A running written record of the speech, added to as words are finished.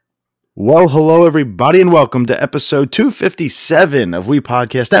Well, hello, everybody, and welcome to episode 257 of We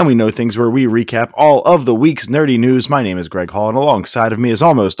Podcast and We Know Things, where we recap all of the week's nerdy news. My name is Greg Hall, and alongside of me is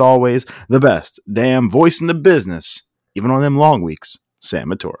almost always the best damn voice in the business, even on them long weeks, Sam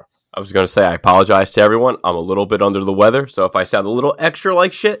Matura. I was going to say, I apologize to everyone. I'm a little bit under the weather, so if I sound a little extra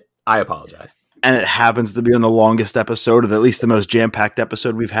like shit, I apologize. And it happens to be on the longest episode, or at least the most jam-packed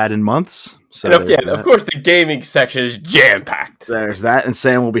episode we've had in months. So of course, the gaming section is jam-packed. There's that, and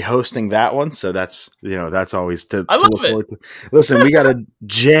Sam will be hosting that one, so that's always to look forward to. Listen, we got a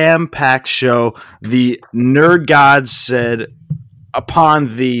jam-packed show. The nerd gods said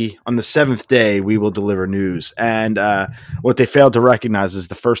on the seventh day we will deliver news, and what they failed to recognize is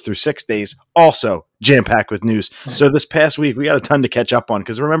the first through 6 days also jam-packed with news. So this past week we got a ton to catch up on,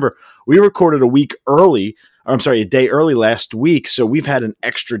 because remember, we recorded a day early last week, so we've had an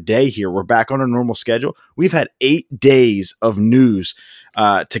extra day here. We're back on our normal schedule. We've had 8 days of news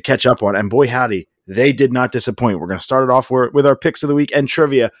to catch up on, and boy howdy, they did not disappoint. We're going to start it off with our picks of the week and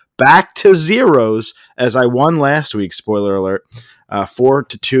trivia. Back to zeros, as I won last week, spoiler alert.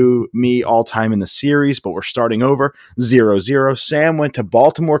 4-2 me all time in the series, but we're starting over 0-0. Sam went to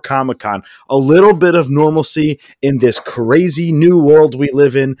Baltimore Comic-Con. A little bit of normalcy in this crazy new world we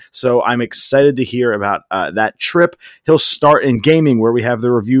live in, so I'm excited to hear about that trip. He'll start in gaming, where we have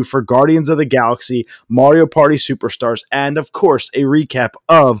the review for Guardians of the Galaxy, Mario Party Superstars, and of course a recap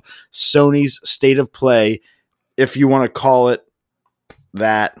of Sony's State of Play, if you want to call it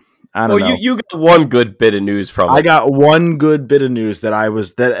that. I don't know. You got one good bit of news from it. I got one good bit of news that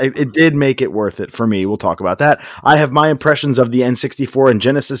it did make it worth it for me. We'll talk about that. I have my impressions of the N64 and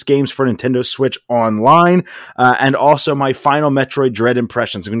Genesis games for Nintendo Switch Online, and also my final Metroid Dread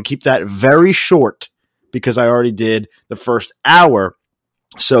impressions. I'm going to keep that very short because I already did the first hour,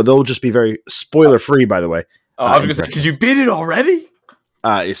 so they'll just be very spoiler-free, by the way. I was going to say, did you beat it already?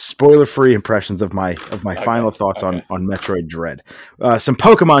 It's spoiler-free impressions of my final thoughts on Metroid Dread. Some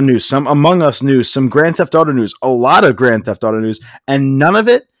Pokemon news, some Among Us news, some Grand Theft Auto news, a lot of Grand Theft Auto news, and none of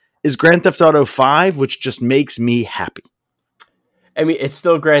it is Grand Theft Auto 5, which just makes me happy. I mean, it's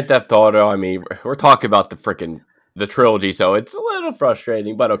still Grand Theft Auto. I mean, we're talking about the trilogy, so it's a little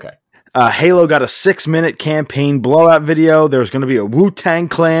frustrating, but okay. Halo got a 6-minute campaign blowout video. There's going to be a Wu-Tang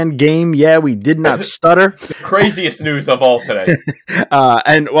Clan game. Yeah, we did not stutter. The craziest news of all today.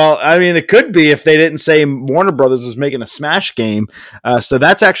 It could be if they didn't say Warner Brothers was making a Smash game. So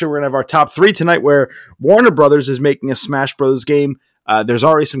that's actually, we're going to have our top 3 tonight, where Warner Brothers is making a Smash Brothers game. There's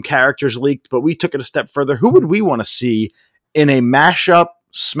already some characters leaked, but we took it a step further. Who would we want to see in a mashup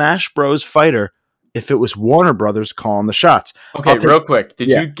Smash Bros. Fighter if it was Warner Brothers calling the shots? Okay, real quick. Did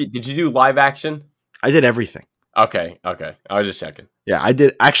you do live action? I did everything. Okay. I was just checking. Yeah, I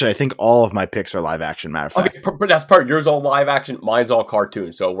did. Actually, I think all of my picks are live action, matter of fact. Okay, but that's part. Yours all live action, mine's all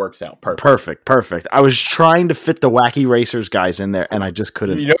cartoon, so it works out. Perfect. I was trying to fit the Wacky Racers guys in there, and I just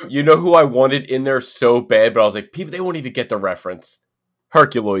couldn't. You know who I wanted in there so bad, but I was like, people, they won't even get the reference.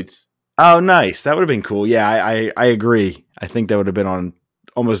 Herculoids. Oh, nice. That would have been cool. Yeah, I agree. I think that would have been on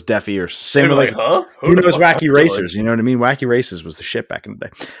almost deaf ears. Same with like, huh? Who knows Wacky Racers? You know what I mean? Wacky Races was the shit back in the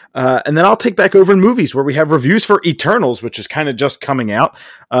day. And then I'll take back over in movies, where we have reviews for Eternals, which is kind of just coming out.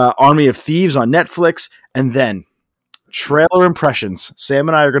 Army of Thieves on Netflix. And then trailer impressions. Sam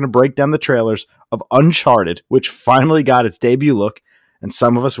and I are going to break down the trailers of Uncharted, which finally got its debut look, and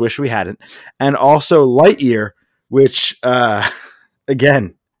some of us wish we hadn't. And also Lightyear, which,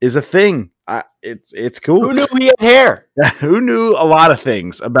 again, is a thing. It's cool. Who knew he had hair? Who knew a lot of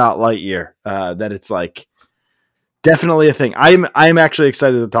things about Lightyear? That it's like definitely a thing. I'm actually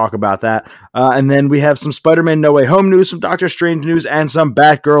excited to talk about that. And then we have some Spider-Man No Way Home news, some Doctor Strange news, and some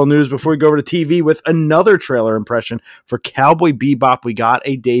Batgirl news before we go over to TV with another trailer impression for Cowboy Bebop. We got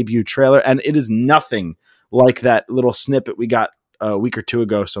a debut trailer, and it is nothing like that little snippet we got a week or two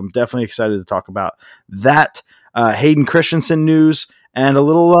ago. So I'm definitely excited to talk about that. Hayden Christensen news, and a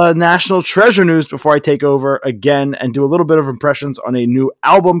little National Treasure news before I take over again and do a little bit of impressions on a new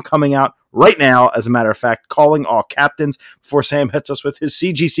album coming out right now, as a matter of fact, Calling All Captains, before Sam hits us with his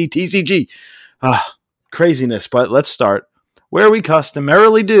CGC TCG. Craziness, but let's start where we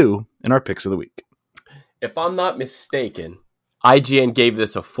customarily do in our picks of the week. If I'm not mistaken, IGN gave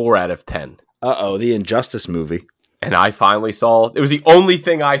this a 4 out of 10. The Injustice movie. And I finally saw, it was the only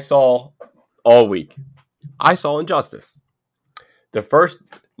thing I saw all week. I saw Injustice.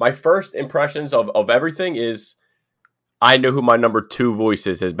 My first impressions of everything is, I know who my number 2 voice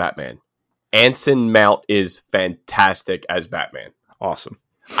is as Batman. Anson Mount is fantastic as Batman. Awesome.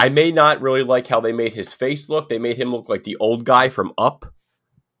 I may not really like how they made his face look. They made him look like the old guy from Up.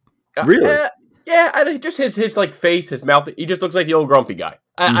 Really? Yeah, just his like face, his mouth. He just looks like the old grumpy guy.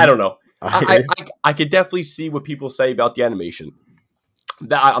 I don't know. I could definitely see what people say about the animation.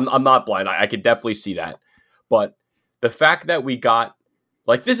 That I'm not blind. I could definitely see that. But the fact that we got,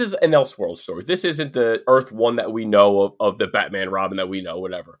 like, this is an Elseworld story. This isn't the Earth 1 that we know of the Batman Robin that we know,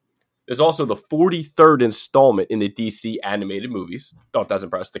 whatever. There's also the 43rd installment in the DC animated movies. Thought that's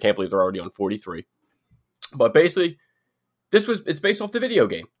impressive. I can't believe they're already on 43. But basically, it's based off the video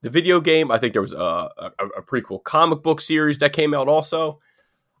game. The video game, I think there was a prequel comic book series that came out also.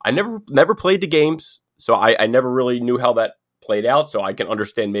 I never played the games, so I never really knew how that played out. So I can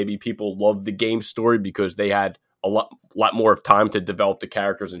understand maybe people love the game story because they had a lot more of time to develop the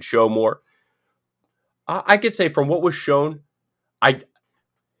characters and show more. I could say from what was shown,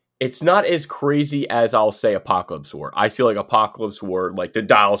 it's not as crazy as I'll say Apocalypse War. I feel like Apocalypse War, like the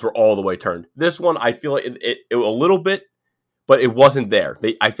dials were all the way turned. This one, I feel like it a little bit, but it wasn't there.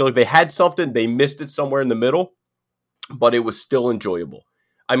 I feel like they had something, they missed it somewhere in the middle, but it was still enjoyable.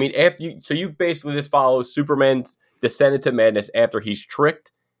 I mean, you basically just follow Superman's descent into madness after he's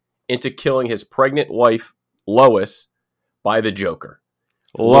tricked into killing his pregnant wife, Lois, by the Joker.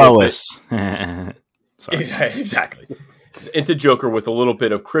 Lois. Exactly. Into Joker with a little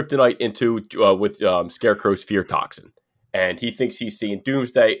bit of kryptonite with Scarecrow's fear toxin. And he thinks he's seeing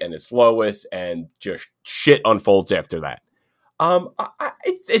Doomsday, and it's Lois, and just shit unfolds after that.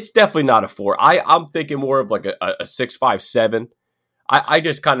 It's definitely not a 4. I'm thinking more of like a 6, 5, 7. I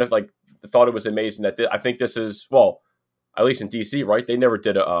just kind of like thought it was amazing that I think this is, well, at least in DC, right? They never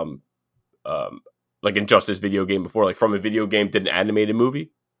did a like Injustice video game before, like from a video game did an animated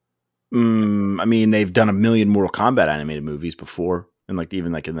movie. I mean, they've done a million Mortal Kombat animated movies before, and like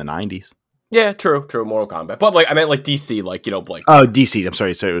even like in the 90s. Yeah, true, Mortal Kombat. But like I meant like DC, like, you know, like DC. I'm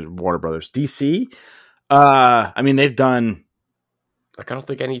sorry, it was Warner Brothers. DC. I mean, they've done. Like, I don't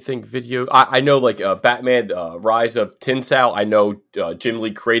think anything video. I know, like, Batman, Rise of Tinsel. I know Jim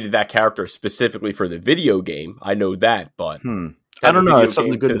Lee created that character specifically for the video game. I know that, but I don't know. It's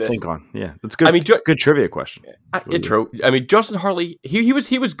something good to think on. Yeah, that's good. I mean, good trivia question. It's true. I mean, Justin Hartley, he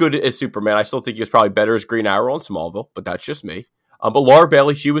was good as Superman. I still think he was probably better as Green Arrow on Smallville, but that's just me. But Laura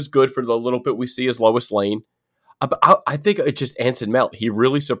Bailey, she was good for the little bit we see as Lois Lane. I think it's just Anson Mount. He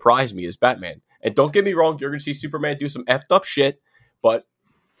really surprised me as Batman. And don't get me wrong, you're going to see Superman do some effed up shit. But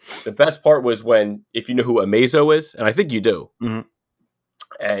the best part was if you know who Amazo is, and I think you do,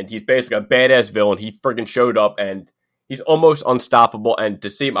 and he's basically a badass villain. He friggin' showed up, and he's almost unstoppable. And to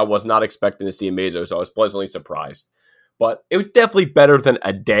see him, I was not expecting to see Amazo, so I was pleasantly surprised. But it was definitely better than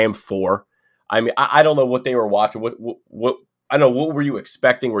a damn 4. I mean, I don't know what they were watching. What I don't know. What were you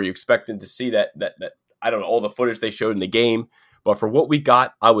expecting? Were you expecting to see that I don't know, all the footage they showed in the game? But for what we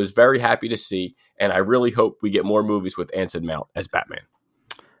got, I was very happy to see, and I really hope we get more movies with Anson Mount as Batman.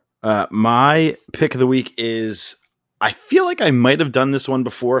 My pick of the week is, I feel like I might have done this one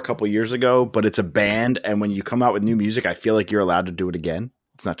before a couple years ago, but it's a band, and when you come out with new music, I feel like you're allowed to do it again.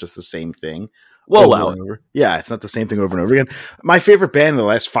 It's not just the same thing. We'll allow it. Yeah, it's not the same thing over and over again. My favorite band in the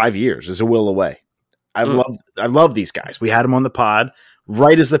last 5 years is A Will Away. I love these guys. We had them on the pod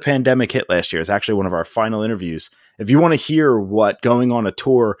right as the pandemic hit last year. It's actually one of our final interviews. If you want to hear what going on a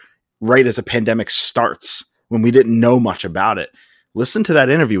tour right as a pandemic starts, when we didn't know much about it, listen to that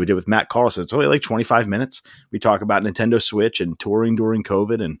interview we did with Matt Carlson. It's only like 25 minutes. We talk about Nintendo Switch and touring during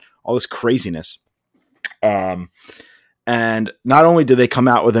COVID and all this craziness. And not only did they come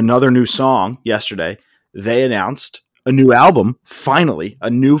out with another new song yesterday, they announced a new album, finally, a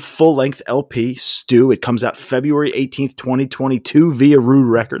new full-length LP, Stew. It comes out February 18th, 2022 via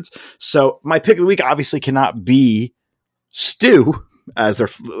Rude Records. So my pick of the week obviously cannot be Stew, as their,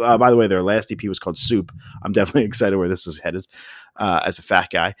 by the way, their last EP was called Soup. I'm definitely excited where this is headed as a fat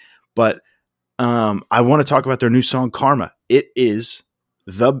guy. But I want to talk about their new song, Karma. It is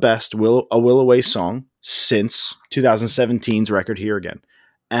the best A Will Away song since 2017's record, Here Again.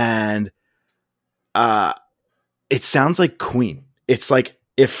 And it sounds like Queen. It's like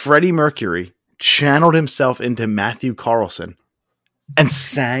if Freddie Mercury channeled himself into Matthew Carlson and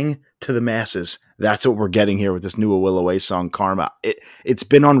sang to the masses. That's what we're getting here with this new A Will Away song, Karma. It's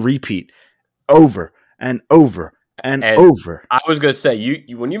been on repeat over and over and over. I was going to say,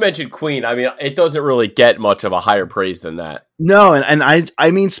 you when you mentioned Queen, I mean, it doesn't really get much of a higher praise than that. No, and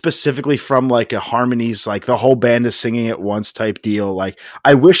I mean specifically from like a harmonies, like the whole band is singing at once type deal. Like,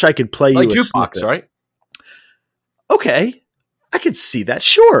 I wish I could play like you a jukebox, snippet. Right? Okay, I could see that.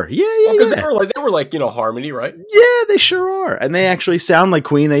 Sure, yeah. They were like harmony, right? Yeah, they sure are, and they actually sound like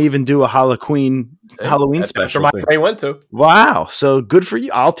Queen. They even do a Halloween special. That's where my brain went to. Wow, so good for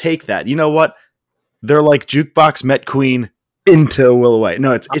you. I'll take that. You know what? They're like Jukebox met Queen into Will Away.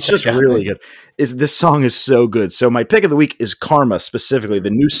 No, it's just really good. This song is so good. So my pick of the week is Karma, specifically the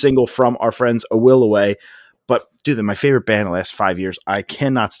new single from our friends A Will Away. But dude, they're my favorite band in the last 5 years. I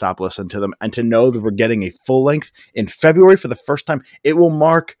cannot stop listening to them. And to know that we're getting a full length in February for the first time, it will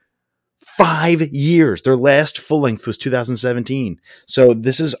mark 5 years. Their last full length was 2017. So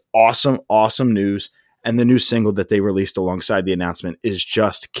this is awesome, awesome news. And the new single that they released alongside the announcement is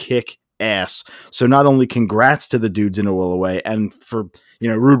just kick ass. So not only congrats to the dudes in A Will Away, and for,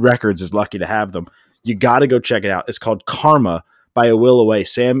 Rude Records is lucky to have them. You got to go check it out. It's called Karma by A Will Away.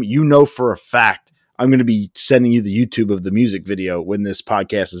 Sam, for a fact, I'm going to be sending you the YouTube of the music video when this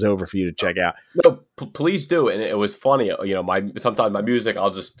podcast is over for you to check out. No, please do. And it was funny. Sometimes my music, I'll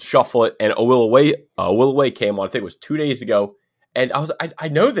just shuffle it. And A Will Away came on, I think it was 2 days ago. And I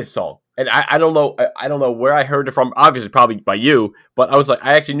know this song. And I don't know where I heard it from. Obviously, probably by you. But I was like,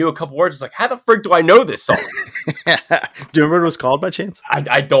 I actually knew a couple words. It's like, how the frick do I know this song? Do you remember what it was called by chance?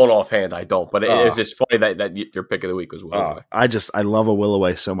 I don't offhand. I don't. But it was just funny that your pick of the week was Will Away. I love A Will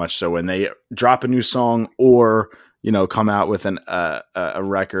Away so much. So when they drop a new song or, come out with a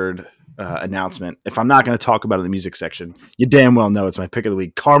record announcement, if I'm not going to talk about it in the music section, you damn well know it's my pick of the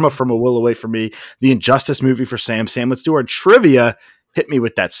week. Karma from A Will Away for me. The Injustice movie for Sam. Sam, let's do our trivia. Hit me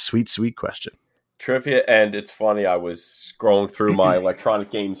with that sweet, sweet question. Trivia, and it's funny, I was scrolling through my Electronic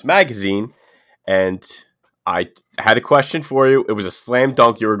Games magazine, and I had a question for you. It was a slam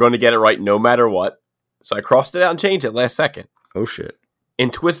dunk. You were going to get it right no matter what. So I crossed it out and changed it last second. Oh, shit. In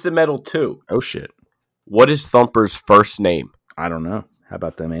Twisted Metal 2. Oh, shit. What is Thumper's first name? I don't know. How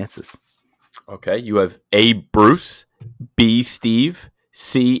about them answers? Okay, you have A, Bruce, B, Steve,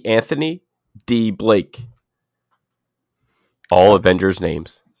 C, Anthony, D, Blake. All Avengers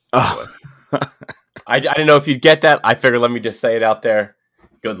names. Oh. I didn't know if you'd get that. I figured let me just say it out there.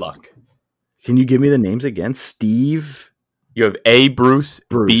 Good luck. Can you give me the names again? Steve? You have A, Bruce.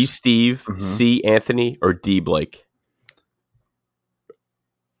 B, Steve, C, Anthony, or D, Blake.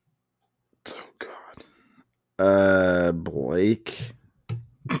 Oh, God. Blake.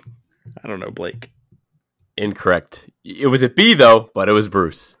 I don't know, Blake. Incorrect. It was a B, though, but it was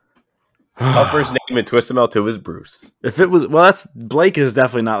Bruce. Thumper's name in Twisted Metal 2 was Bruce. If it was, that's Blake is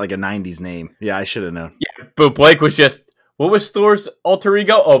definitely not like a 90s name. Yeah, I should have known. Yeah, but Blake was just, what was Thor's alter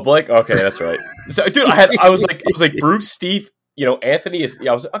ego? Oh, Blake. Okay, that's right. So, dude, I was like Bruce, Steve, Anthony is.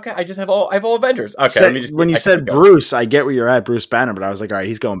 I was like, okay. I have all Avengers. Okay, when you said Bruce, I get where you're at, Bruce Banner, but I was like, all right,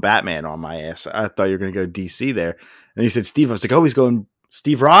 he's going Batman on my ass. I thought you were going to go DC there, and you said Steve. I was like, oh, he's going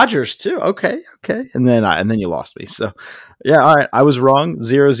Steve Rogers too. Okay, and then you lost me. So, yeah, all right, I was wrong.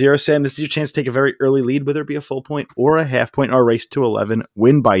 0-0. Sam, this is your chance to take a very early lead, whether it be a full point or a half point. Our race to 11,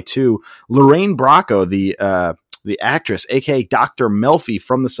 win by 2. Lorraine Bracco, the actress, aka Dr. Melfi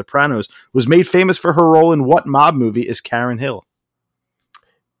from The Sopranos, was made famous for her role in what mob movie is Karen Hill?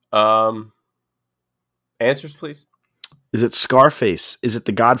 Answers, please. Is it Scarface? Is it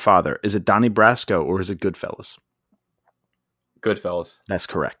The Godfather? Is it Donnie Brasco? Or is it Goodfellas? Goodfellas. That's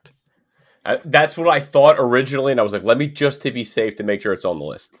correct. That's what I thought originally, and I was like, let me just to be safe to make sure it's on the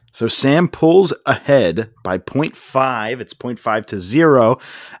list. So Sam pulls ahead by 0.5. It's 0.5 to 0.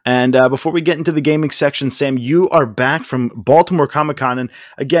 And before we get into the gaming section, Sam, you are back from Baltimore Comic-Con. And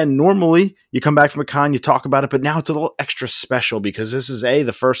again, normally you come back from a con, you talk about it, but now it's a little extra special because this is A,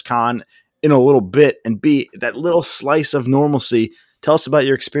 the first con in a little bit, and B, that little slice of normalcy. Tell us about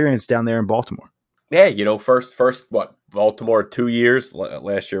your experience down there in Baltimore. Yeah, first, what? Baltimore 2 years.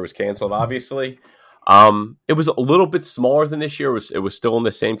 Last year was canceled, obviously. It was a little bit smaller than this year. It was still in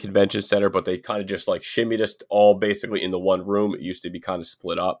the same convention center, but they kind of just like shimmied us all basically in the one room. It used to be kind of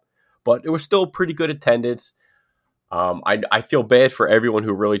split up, but it was still pretty good attendance. I feel bad for everyone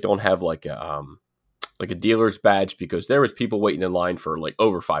who really don't have like a dealer's badge because there was people waiting in line for like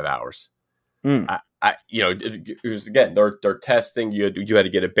over 5 hours. It was, again, they're testing. You had to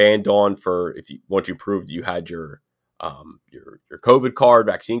get a band on for once you proved you had your COVID card,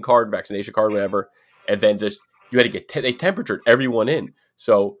 vaccine card, vaccination card, whatever, and then just you had to get they temperatured everyone in.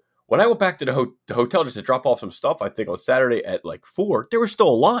 So when I went back to the hotel just to drop off some stuff, I think on Saturday at like 4, there was still a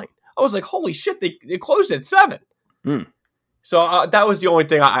line. I was like, holy shit, they closed at 7. So that was the only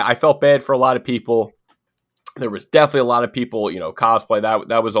thing. I felt bad for a lot of people. There was definitely a lot of people, cosplay.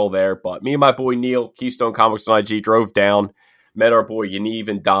 That was all there. But me and my boy Neil, Keystone Comics on IG, drove down, met our boy Yaniv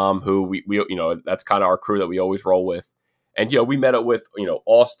and Dom, who we that's kind of our crew that we always roll with. And, we met up with,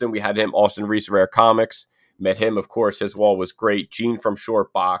 Austin. We had him, Austin Reese, Rare Comics. Met him, of course. His wall was great. Gene from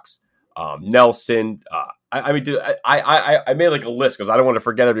Short Box. Nelson. I made like a list because I don't want to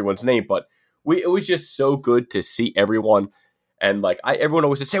forget everyone's name. But it was just so good to see everyone. And like everyone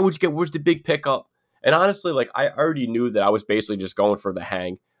always says, "Say, what'd you get? Where's the big pickup?" And honestly, like I already knew that I was basically just going for the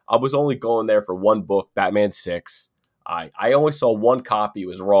hang. I was only going there for one book, Batman 6. I only saw one copy. It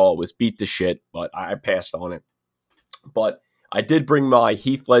was raw. It was beat to shit, but I passed on it. But I did bring my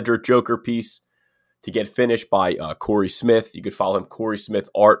Heath Ledger Joker piece to get finished by Corey Smith. You could follow him, Corey Smith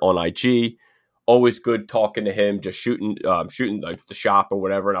Art, on IG. Always good talking to him, just shooting like the shop or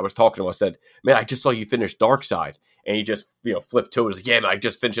whatever. And I was talking to him. I said, "Man, I just saw you finish Darkseid," and he just flipped to it. He was like, "Yeah, man, I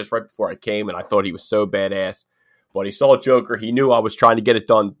just finished this right before I came," and I thought he was so badass. But he saw Joker. He knew I was trying to get it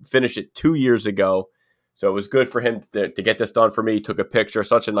done, finish it 2 years ago. So it was good for him to get this done for me. He took a picture.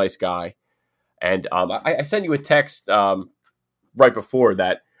 Such a nice guy. And I sent you a text right before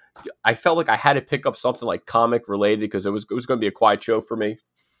that. I felt like I had to pick up something like comic related because it was going to be a quiet show for me.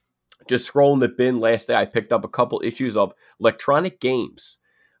 Just scrolling the bin last day, I picked up a couple issues of Electronic Games.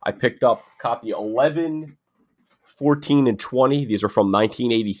 I picked up copy 11, 14, and 20. These are from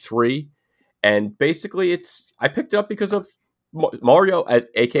 1983. And basically, I picked it up because of Mario,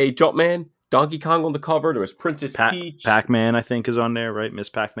 a.k.a. Jumpman, Donkey Kong on the cover. There was Princess Peach. Pac-Man, I think, is on there, right? Miss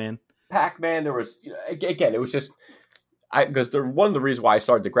Pac-Man. Pac-Man. There was, again, it was just... Because one of the reasons why I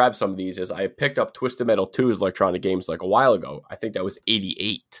started to grab some of these is I picked up Twisted Metal 2's Electronic Games like a while ago. I think that was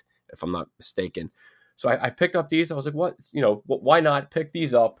 88, if I'm not mistaken. So I picked up these. I was like, what? Why not pick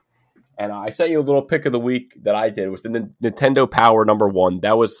these up? And I sent you a little pick of the week that I did. It was the Nintendo Power #1.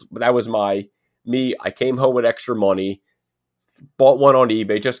 That was me. I came home with extra money, bought one on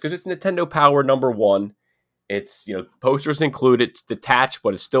eBay just because it's Nintendo Power #1. It's, posters included. It's detached,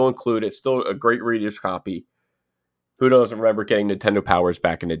 but it's still included. It's still a great reader's copy. Who doesn't remember getting Nintendo Powers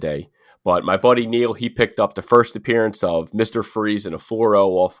back in the day? But my buddy Neil, he picked up the first appearance of Mr. Freeze in a 4.0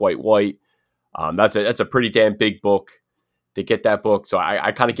 off-white. That's a pretty damn big book to get that book. So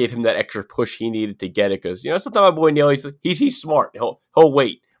I kind of gave him that extra push he needed to get it because sometimes my boy Neil, he's smart. He'll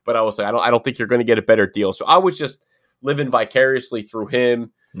wait. But I was like, I don't think you're going to get a better deal. So I was just living vicariously through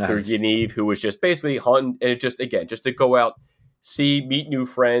him, through Yaniv, who was just basically hunting, and just to go out, meet new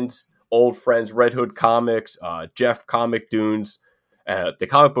friends. Old friends, Red Hood Comics, Jeff Comic Dunes, the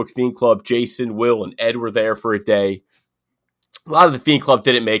Comic Book Fiend Club, Jason, Will, and Ed were there for a day. A lot of the Fiend Club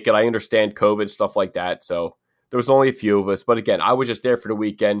didn't make it. I understand COVID, stuff like that. So there was only a few of us. But again, I was just there for the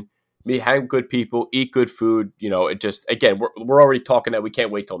weekend. Me, hang with good people, eat good food. It just, again, we're already talking that we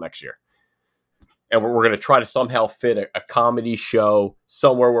can't wait till next year. And we're going to try to somehow fit a comedy show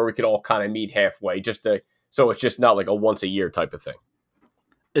somewhere where we could all kind of meet halfway, so it's just not like a once a year type of thing.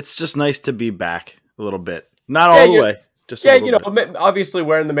 It's just nice to be back a little bit. Not all the way. Just a little bit. Obviously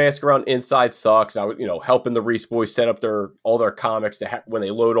wearing the mask around inside sucks. I helping the Reese boys set up all their comics when they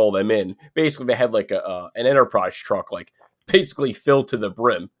load all them in. Basically, they had like an Enterprise truck, like basically filled to the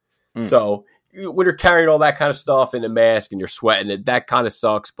brim. So when you're carrying all that kind of stuff in the mask and you're sweating it, that kind of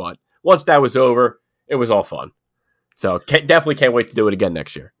sucks. But once that was over, it was all fun. So definitely can't wait to do it again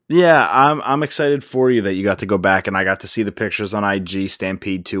next year. Yeah, I'm excited for you that you got to go back and I got to see the pictures on IG,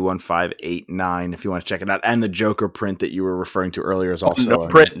 Stampede 21589, if you want to check it out. And the Joker print that you were referring to earlier is also no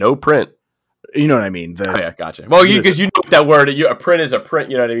print. You know what I mean? Yeah, gotcha. Well, because you know that word. A print is a print.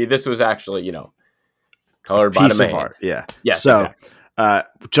 You know what I mean? This was actually, colored by the man. Art. Yeah. Yes. So,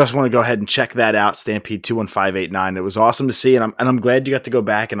 exactly. Just want to go ahead and check that out. Stampede 21589. It was awesome to see, and I'm glad you got to go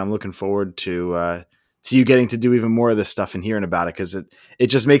back, and I'm looking forward to you getting to do even more of this stuff and hearing about it, because it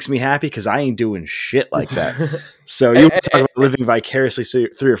just makes me happy because I ain't doing shit like that. So you talk about living vicariously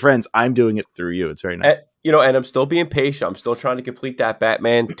through your friends. I'm doing it through you. It's very nice. And I'm still being patient. I'm still trying to complete that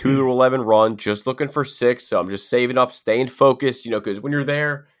Batman 2-11 run, just looking for 6. So I'm just saving up, staying focused, because when you're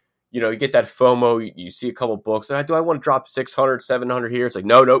there, you get that FOMO. You see a couple books. Do I want to drop 600, 700 here? It's like,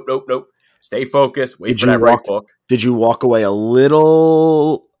 nope. Stay focused. Wait for that right book. Did you walk away a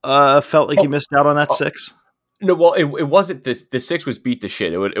little... felt like you missed out on that 6? No, well, it wasn't this. The 6 was beat to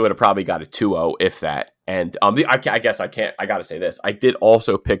shit. It would have probably got a 2.0 if that. And I guess I got to say this. I did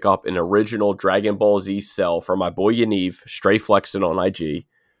also pick up an original Dragon Ball Z cell from my boy Yaniv, Stray Flexin on IG.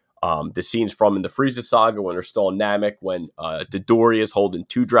 The scenes from in the Frieza saga when they're still in Namek, when Dodoria is holding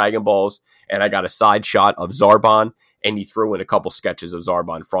 2 Dragon Balls, and I got a side shot of Zarbon, and he threw in a couple sketches of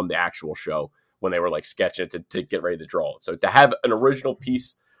Zarbon from the actual show when they were like sketching to get ready to draw it. So to have an original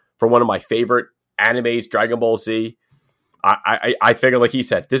piece for one of my favorite animes, Dragon Ball Z, I figure, like he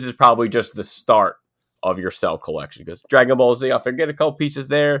said, this is probably just the start of your cell collection, because Dragon Ball Z, I'll get a couple pieces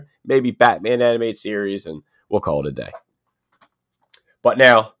there, maybe Batman animated series, and we'll call it a day. But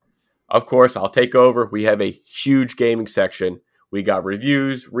now, of course, I'll take over. We have a huge gaming section. We got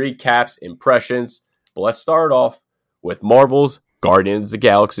reviews, recaps, impressions, but let's start off with Marvel's Guardians of the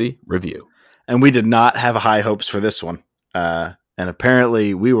Galaxy review. And we did not have high hopes for this one. And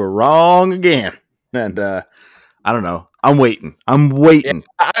apparently we were wrong again. and I don't know. I'm waiting.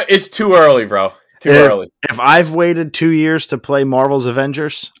 It's too early, bro. Too early. If I've waited 2 years to play Marvel's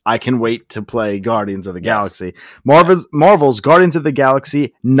Avengers, I can wait to play Guardians of the Galaxy. Marvel's Guardians of the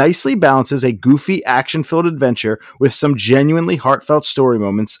Galaxy nicely balances a goofy, action-filled adventure with some genuinely heartfelt story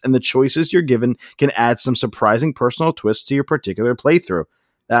moments, and the choices you're given can add some surprising personal twists to your particular playthrough.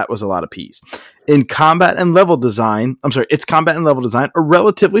 That was a lot of P's. Its combat and level design are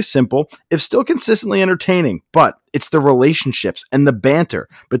relatively simple, if still consistently entertaining, but it's the relationships and the banter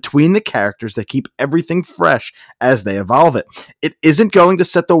between the characters that keep everything fresh as they evolve it. It isn't going to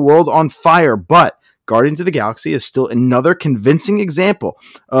set the world on fire, but Guardians of the Galaxy is still another convincing example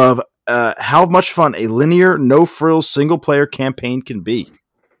of how much fun a linear, no-frills single-player campaign can be.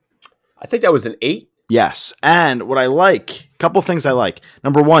 I think that was an 8. Yes, and what I like, a couple things I like.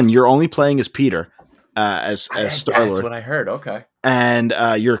 Number one, you're only playing as Peter, as Star-Lord. That's what I heard. Okay, and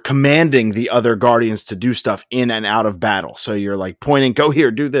you're commanding the other Guardians to do stuff in and out of battle. So you're like pointing, "Go here,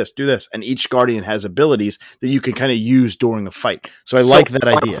 do this," and each Guardian has abilities that you can kind of use during a fight. So I like that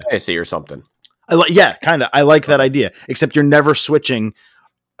idea. Fantasy or something. Kind of. I like that idea. Except you're never switching.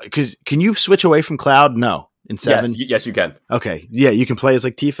 Because can you switch away from Cloud? No, in 7. Yes, you can. Okay, yeah, you can play as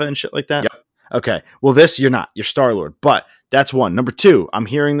like Tifa and shit like that. Yep. Okay, well, you're not. You're Star-Lord, but that's one. Number two, I'm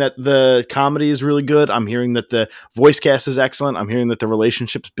hearing that the comedy is really good. I'm hearing that the voice cast is excellent. I'm hearing that the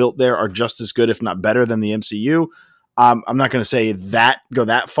relationships built there are just as good, if not better, than the MCU. I'm not going to say go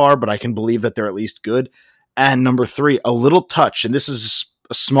that far, but I can believe that they're at least good. And number three, a little touch, and this is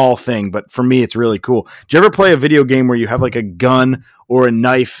a small thing, but for me, it's really cool. Do you ever play a video game where you have like a gun or a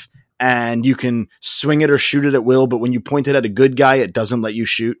knife and you can swing it or shoot it at will, but when you point it at a good guy, it doesn't let you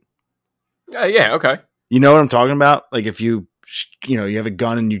shoot? Yeah, okay. You know what I'm talking about? Like if you have a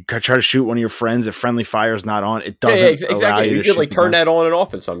gun and you try to shoot one of your friends, if friendly fire is not on, it doesn't exactly. allow you to can like turn that on and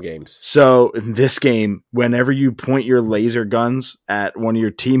off in some games. So in this game, whenever you point your laser guns at one of your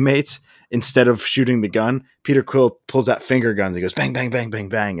teammates, instead of shooting the gun, Peter Quill pulls out finger guns. He goes bang, bang, bang, bang,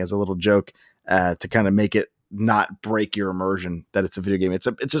 bang as a little joke to kind of make it not break your immersion that it's a video game. It's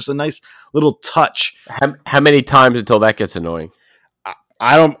just a nice little touch. How many times until that gets annoying?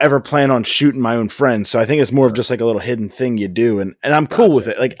 I don't ever plan on shooting my own friends, so I think it's more of just like a little hidden thing you do, and I'm cool with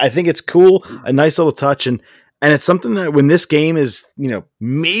it. Like I think it's cool, a nice little touch, and it's something that when this game is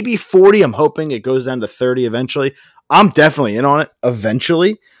maybe 40, I'm hoping it goes down to 30 eventually. I'm definitely in on it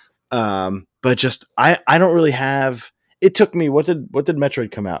eventually, but just I don't really have. It took me what did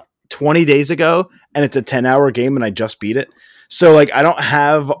Metroid come out 20 days ago, and it's a 10-hour game, and I just beat it. So like I don't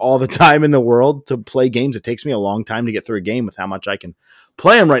have all the time in the world to play games. It takes me a long time to get through a game with how much I can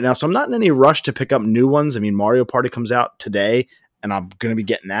play them right now. So I'm not in any rush to pick up new ones. I mean, Mario Party comes out today and I'm going to be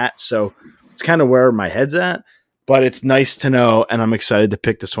getting that. So it's kind of where my head's at, but it's nice to know. And I'm excited to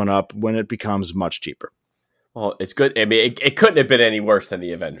pick this one up when it becomes much cheaper. Well, it's good. I mean, it couldn't have been any worse than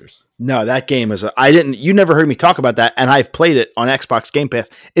the Avengers. No, that game is you never heard me talk about that. And I've played it on Xbox Game Pass.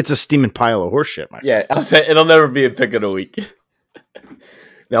 It's a steaming pile of horseshit, my friend. Yeah, I'll say it'll never be a pick of the week.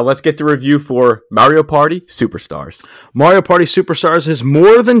 Now let's get the review for Mario Party Superstars. Mario Party Superstars is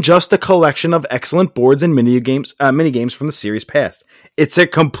more than just a collection of excellent boards and minigames from the series past. It's a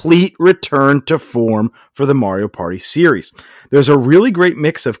complete return to form for the Mario Party series. There's a really great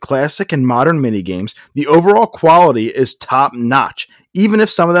mix of classic and modern minigames. The overall quality is top notch, even if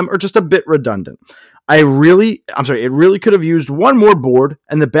some of them are just a bit redundant. It really could have used one more board,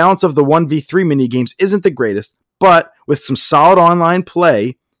 and the balance of the 1v3 minigames isn't the greatest, but with some solid online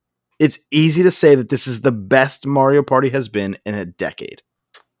play, it's easy to say that this is the best Mario Party has been in a decade.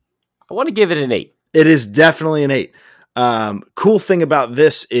 I want to give it an 8. It is definitely an 8. Cool thing about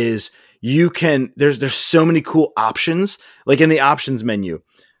this is there's so many cool options, like in the options menu.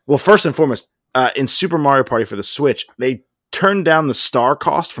 Well, first and foremost, in Super Mario Party for the Switch, they turned down the star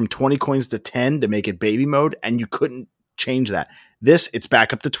cost from 20 coins to 10 to make it baby mode, and you couldn't change that. It's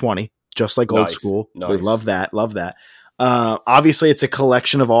back up to 20, just like old school. Nice. We love that. Obviously, it's a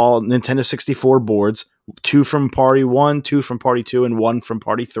collection of all Nintendo 64 boards, 2 from Party 1, 2 from Party 2, and 1 from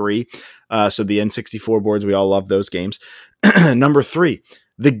Party 3. So the N64 boards, we all love those games. Number 3,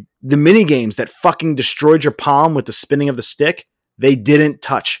 the mini games that fucking destroyed your palm with the spinning of the stick, they didn't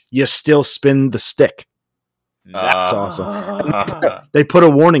touch. You still spin the stick. That's awesome. They put a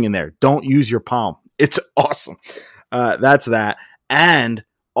warning in there. Don't use your palm. It's awesome. That's that. And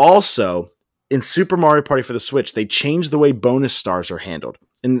also, in Super Mario Party for the Switch, they changed the way bonus stars are handled.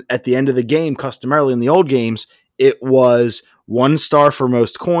 And at the end of the game, customarily in the old games, it was 1 star for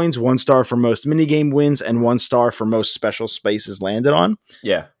most coins, 1 star for most minigame wins, and 1 star for most special spaces landed on.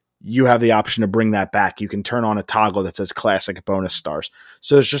 Yeah. you have the option to bring that back. You can turn on a toggle that says classic bonus stars.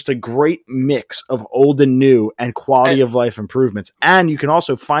 So it's just a great mix of old and new and quality of life improvements. And you can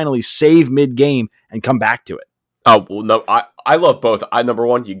also finally save mid-game and come back to it. Oh, well, no, I love both. Number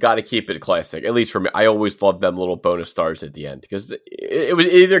one, you got to keep it classic. At least for me, I always loved them little bonus stars at the end because it was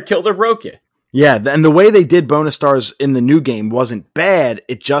either killed or broke you. Yeah, and the way they did bonus stars in the new game wasn't bad.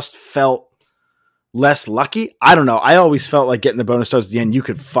 It just felt less lucky. I don't know. I always felt like getting the bonus stars at the end, you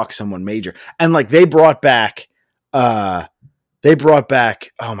could fuck someone major. And like they brought back, oh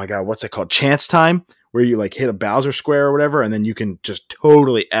my God, what's it called? Chance time, where you like hit a Bowser square or whatever, and then you can just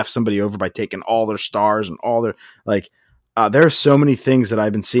totally F somebody over by taking all their stars and all their like. There are so many things that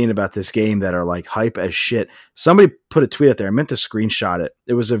I've been seeing about this game that are like hype as shit. Somebody put a tweet out there. I meant to screenshot it.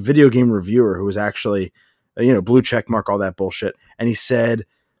 It was a video game reviewer who was actually, blue check mark, all that bullshit. And he said,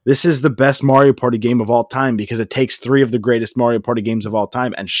 this is the best Mario Party game of all time because it takes 3 of the greatest Mario Party games of all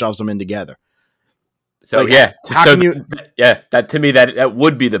time and shoves them in together. So like, yeah, that to me that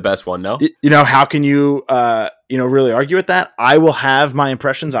would be the best one. No, how can you really argue with that? I will have my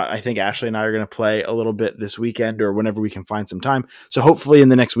impressions. I think Ashley and I are going to play a little bit this weekend or whenever we can find some time. So hopefully in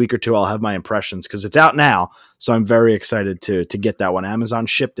the next week or two, I'll have my impressions because it's out now. So I'm very excited to get that one. Amazon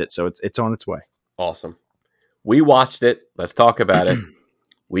shipped it, so it's on its way. Awesome. We watched it. Let's talk about it.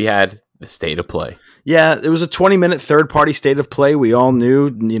 We had the state of play. Yeah, it was a 20-minute third-party state of play. We all knew,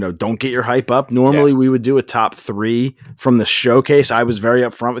 don't get your hype up. Normally, we would do a top 3 from the showcase. I was very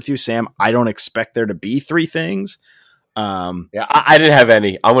upfront with you, Sam. I don't expect there to be 3 things. I didn't have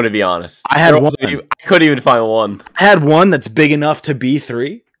any. I'm going to be honest. I had one. I couldn't even find one. I had one that's big enough to be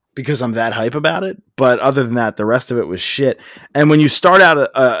 3 because I'm that hype about it. But other than that, the rest of it was shit. And when you start out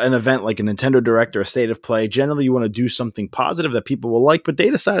an event like a Nintendo Direct or a State of Play, generally you want to do something positive that people will like. But they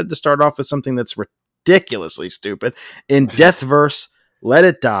decided to start off with something that's ridiculously stupid. In Deathverse, Let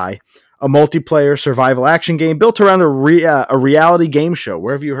It Die, a multiplayer survival action game built around a reality game show.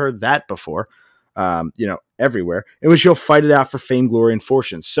 Where have you heard that before? Everywhere, in which you'll fight it out for fame, glory, and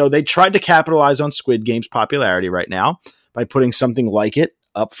fortune. So they tried to capitalize on Squid Game's popularity right now by putting something like it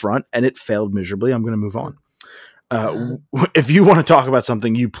up front, and it failed miserably. I'm going to move on. If you want to talk about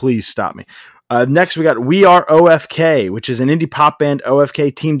something, you please stop me. Next, we got We Are OFK, which is an indie pop band.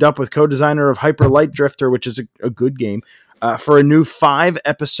 OFK teamed up with co-designer of Hyper Light Drifter, which is a good game, for a new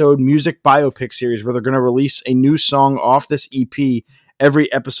 5-episode music biopic series where they're going to release a new song off this EP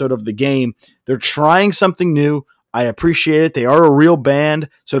every episode of the game. They're trying something new. I appreciate it. They are a real band,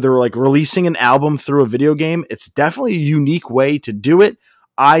 so they're like releasing an album through a video game. It's definitely a unique way to do it.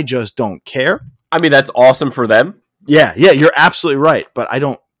 I just don't care. I mean, that's awesome for them. Yeah, you're absolutely right, but I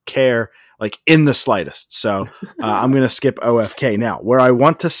don't care like in the slightest. So I'm going to skip OFK now. Where I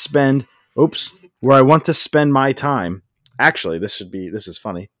want to spend my time. Actually, this is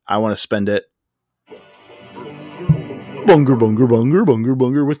funny. I want to spend it bunger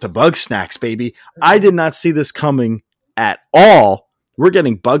with the Bug Snacks, baby. I did not see this coming at all. We're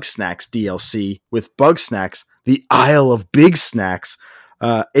getting Bug Snacks DLC with Bug Snacks, the Isle of Big Snacks,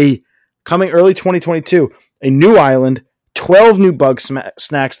 coming early 2022, a new island, 12 new Bug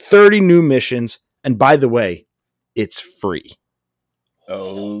Snacks, 30 new missions, and by the way, it's free.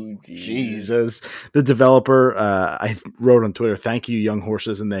 Oh, Jesus. The developer, I wrote on Twitter, thank you, Young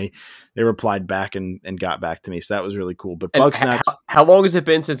Horses, and they replied back and got back to me. So that was really cool. But Bug Snacks. How long has it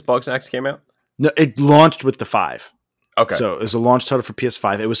been since Bug Snacks came out? No, it launched with the 5. Okay. So it was a launch title for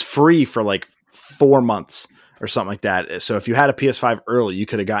PS5. It was free for like 4 months or something like that. So if you had a PS5 early, you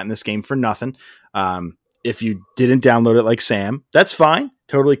could have gotten this game for nothing. If you didn't download it like Sam, that's fine.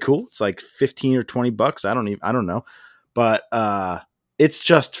 Totally cool. It's like 15 or 20 bucks. I don't know. But it's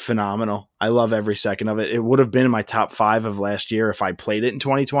just phenomenal. I love every second of it. It would have been in my top 5 of last year if I played it in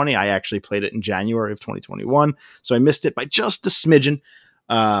 2020. I actually played it in January of 2021, so I missed it by just a smidgen.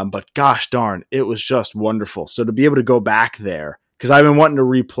 But gosh darn, it was just wonderful. So to be able to go back there, because I've been wanting to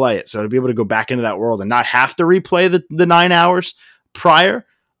replay it, so to be able to go back into that world and not have to replay the 9 hours prior,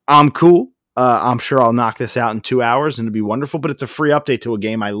 I'm cool. I'm sure I'll knock this out in 2 hours and it'll be wonderful, but it's a free update to a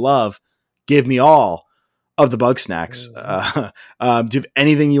game I love. Give me all of the Bug Snacks. Do you have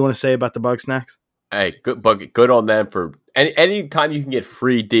anything you want to say about the Bug Snacks? Hey, good on them for any time you can get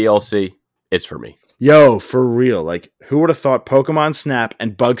free DLC. It's for me. Yo, for real. Like, who would have thought Pokemon Snap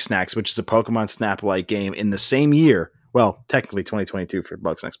and Bug Snacks, which is a Pokemon Snap-like game, in the same year? Well, technically 2022 for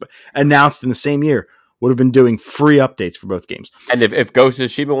Bug Snacks, but announced in the same year would have been doing free updates for both games. And if Ghost of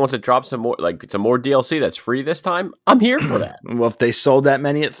Tsushima wants to drop some more DLC that's free this time, I'm here for that. Well, if they sold that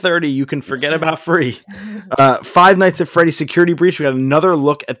many at 30, you can forget about free. Five Nights at Freddy's Security Breach. We got another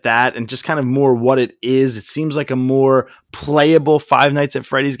look at that and just kind of more what it is. It seems like a more playable Five Nights at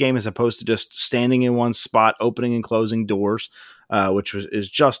Freddy's game as opposed to just standing in one spot, opening and closing doors, which is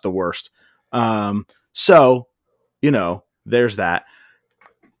just the worst. So, there's that.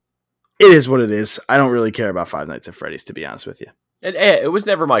 It is what it is. I don't really care about Five Nights at Freddy's, to be honest with you. It was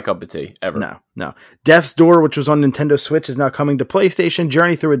never my cup of tea, ever. No. Death's Door, which was on Nintendo Switch, is now coming to PlayStation.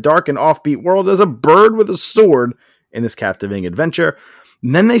 Journey through a dark and offbeat world as a bird with a sword in this captivating adventure.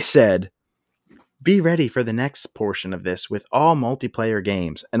 And then they said, be ready for the next portion of this with all multiplayer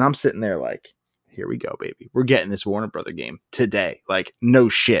games. And I'm sitting there like, here we go, baby. We're getting this Warner Brother game today. Like, no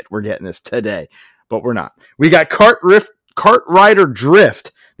shit, we're getting this today. But we're not. We got Kart Rider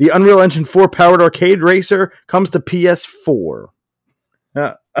Drift. The Unreal Engine 4 powered arcade racer comes to PS4.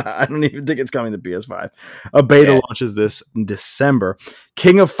 I don't even think it's coming to PS5. A beta launches this in December.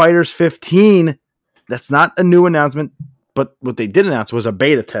 King of Fighters 15. That's not a new announcement, but what they did announce was a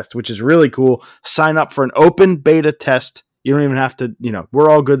beta test, which is really cool. Sign up for an open beta test. You don't even have to, we're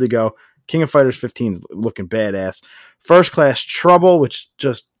all good to go. King of Fighters 15 is looking badass. First Class Trouble, which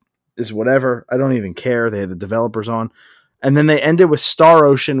just is whatever. I don't even care. They had the developers on. And then they ended with Star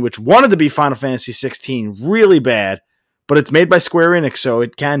Ocean, which wanted to be Final Fantasy 16 really bad, but it's made by Square Enix, so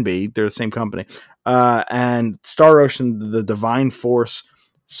it can be. They're the same company. And Star Ocean, the Divine Force.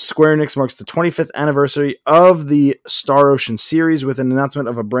 Square Enix marks the 25th anniversary of the Star Ocean series with an announcement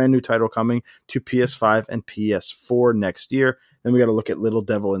of a brand new title coming to PS5 and PS4 next year. Then we got to look at Little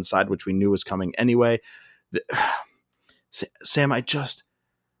Devil Inside, which we knew was coming anyway. Sam, I just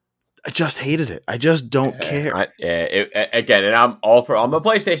hated it. I just don't care. And I'm a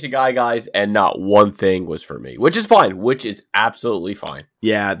PlayStation guy, guys, and not one thing was for me, which is fine, which is absolutely fine.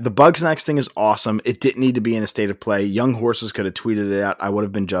 Yeah, the Bugsnax thing is awesome. It didn't need to be in a state of play. Young Horses could have tweeted it out. I would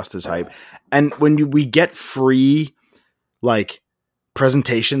have been just as hype. And when we get free,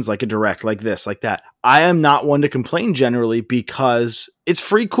 presentations like a direct, like this, like that, I am not one to complain generally because it's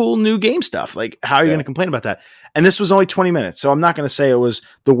free, cool, new game stuff. Like, how are you going to complain about that? And this was only 20 minutes, so I'm not going to say it was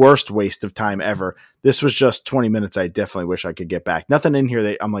the worst waste of time ever. This was just 20 minutes I definitely wish I could get back. Nothing in here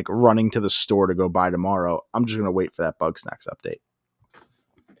that I'm running to the store to go buy tomorrow. I'm just going to wait for that Bugsnax update.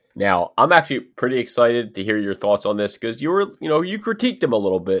 Now, I'm actually pretty excited to hear your thoughts on this because you critiqued them a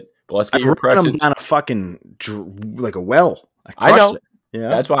little bit, but let's get your impressions. I'm down a fucking a well. I know. It. Yeah,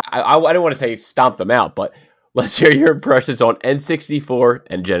 that's why I don't want to say stomp them out, but let's hear your impressions on N64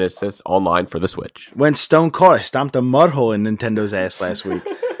 and Genesis Online for the Switch. When Stone Cold, I stomped a mud hole in Nintendo's ass last week.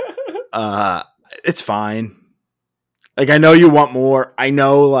 It's fine. I know you want more. I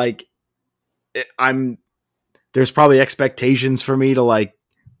know, there's probably expectations for me to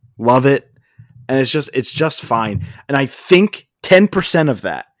love it, and it's just fine. And I think 10% of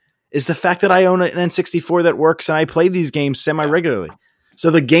that is the fact that I own an N64 that works and I play these games semi-regularly. So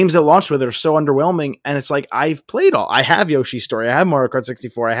the games that launched with it are so underwhelming, and it's I've played all. I have Yoshi's Story, I have Mario Kart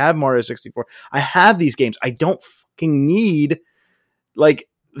 64, I have Mario 64. I have these games. I don't fucking need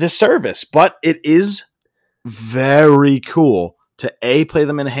this service, but it is very cool to A, play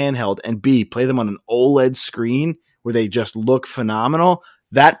them in a handheld, and B, play them on an OLED screen where they just look phenomenal.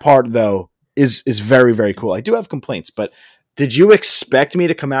 That part, though, is very, very cool. I do have complaints, but did you expect me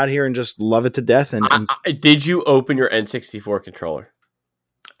to come out here and just love it to death? And did you open your N64 controller?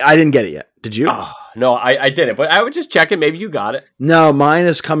 I didn't get it yet. Did you? Oh, no, I didn't. But I would just check it. Maybe you got it. No, mine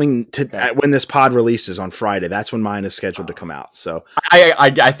is coming to when this pod releases on Friday. That's when mine is scheduled to come out. So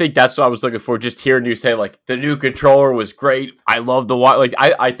I think that's what I was looking for. Just hearing you say the new controller was great. I love the one.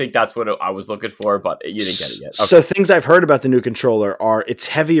 I think that's what I was looking for, but you didn't get it yet. Okay. So things I've heard about the new controller are it's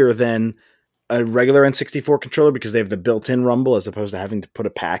heavier than a regular N64 controller because they have the built-in rumble as opposed to having to put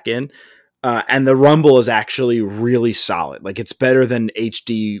a pack in. And the rumble is actually really solid. It's better than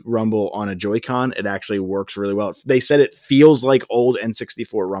HD rumble on a Joy-Con. It actually works really well. They said it feels like old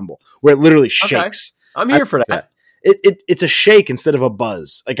N64 rumble, where it literally shakes. Okay. I'm here for that. It's a shake instead of a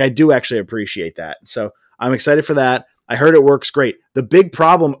buzz. I do actually appreciate that. So I'm excited for that. I heard it works great. The big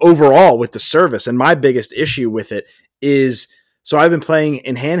problem overall with the service, and my biggest issue with it is, so I've been playing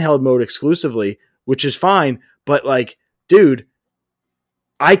in handheld mode exclusively, which is fine, but dude,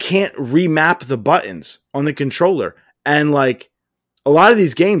 I can't remap the buttons on the controller. And a lot of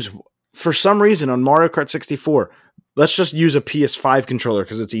these games, for some reason on Mario Kart 64, let's just use a PS5 controller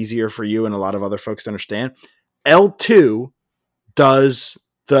because it's easier for you and a lot of other folks to understand. L2 does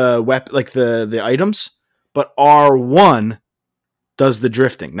the the items, but R1 does the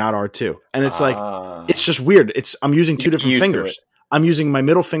drifting, not R2. And it's like, it's just weird. I'm using two different fingers. I'm using my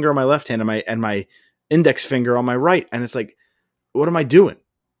middle finger on my left hand and my index finger on my right. And it's like, what am I doing?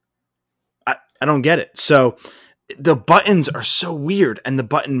 I don't get it. So the buttons are so weird, and the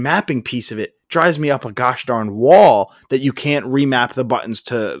button mapping piece of it drives me up a gosh darn wall that you can't remap the buttons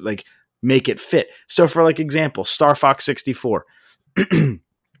to like make it fit. So for like example, Star Fox 64, in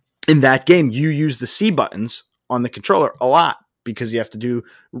that game, you use the C buttons on the controller a lot because you have to do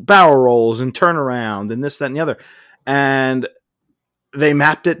barrel rolls and turn around and this, that, and the other. And they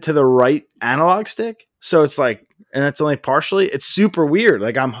mapped it to the right analog stick. So it's like, and that's only partially, it's super weird.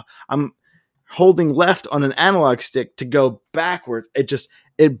 Like I'm holding left on an analog stick to go backwards.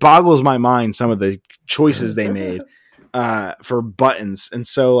 It boggles my mind, some of the choices they made for buttons. And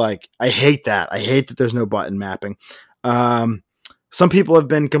so like, I hate that. I hate that there's no button mapping. Some people have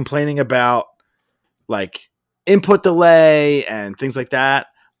been complaining about like input delay and things like that.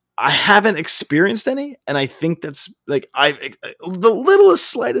 I haven't experienced any. And I think that's like, the littlest,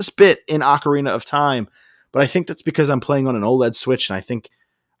 slightest bit in Ocarina of Time, but I think that's because I'm playing on an OLED Switch. And I think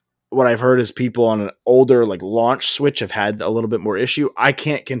what I've heard is people on an older like launch Switch have had a little bit more issue. I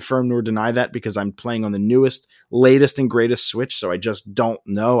can't confirm nor deny that because I'm playing on the newest, latest and greatest Switch. So I just don't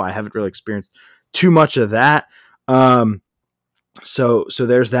know. I haven't really experienced too much of that. So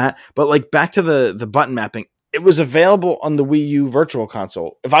there's that. But like back to the button mapping, it was available on the Wii U Virtual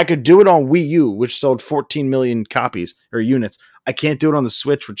Console. If I could do it on Wii U, which sold 14 million copies or units, I can't do it on the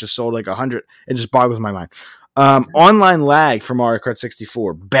Switch, which has sold like 100. It just boggles my mind. Online lag for Mario Kart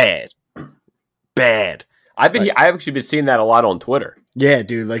 64, bad. I've actually been seeing that a lot on Twitter. Yeah,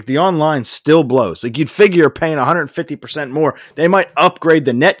 dude, like the online still blows. Like you'd figure you're paying 150% more. They might upgrade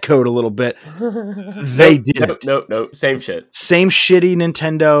the net code a little bit. They didn't. No, same shit. Same shitty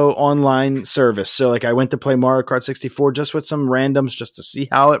Nintendo online service. So like I went to play Mario Kart 64 just with some randoms just to see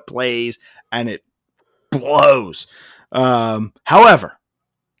how it plays, and it blows. However,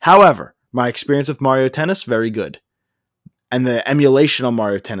 my experience with Mario Tennis, very good. And the emulation on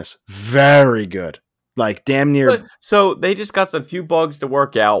Mario Tennis, very good. Like damn near. So they just got some few bugs to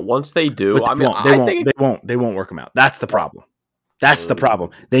work out. Once they do, they won't work them out. That's the problem. The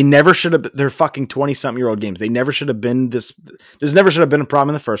problem. They never should have. They're fucking 20-something-year-old games. They never should have been this. This never should have been a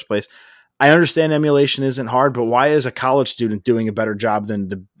problem in the first place. I understand emulation isn't hard, but why is a college student doing a better job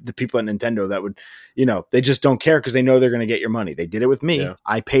than the people at Nintendo that would, they just don't care because they know they're going to get your money. They did it with me. Yeah.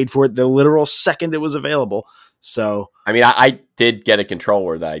 I paid for it the literal second it was available. So, I mean, I did get a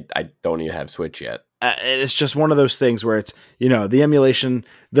controller that I don't even have Switch yet. It's just one of those things where it's, the emulation,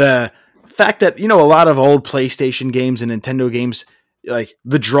 the fact that, a lot of old PlayStation games and Nintendo games, like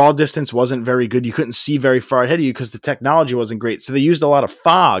the draw distance wasn't very good. You couldn't see very far ahead of you because the technology wasn't great. So they used a lot of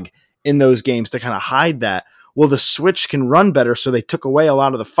fog in those games to kind of hide that. Well, the Switch can run better. So they took away a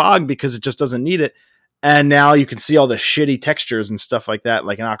lot of the fog because it just doesn't need it. And now you can see all the shitty textures and stuff like that,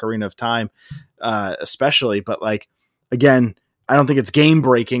 like in Ocarina of Time, especially. But like, again, I don't think it's game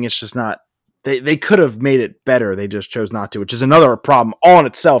breaking. It's just not, they could have made it better. They just chose not to, which is another problem all in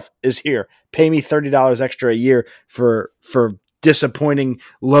itself is here. Pay me $30 extra a year for disappointing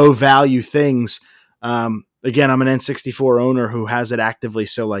low value things. Again, I'm an N64 owner who has it actively.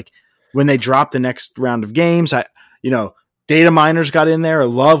 So like when they drop the next round of games, data miners got in there. I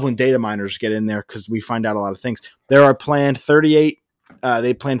love when data miners get in there because we find out a lot of things. There are planned 38.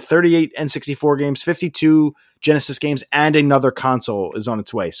 They planned 38 N64 games, 52 Genesis games, and another console is on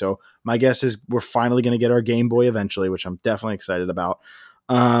its way. So my guess is we're finally going to get our Game Boy eventually, which I'm definitely excited about.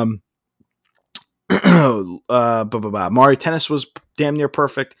 Mario Tennis was damn near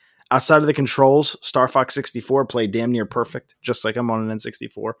perfect. Outside of the controls, Star Fox 64 played damn near perfect, just like I'm on an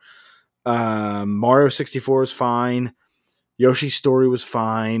N64. Mario 64 was fine. Yoshi's Story was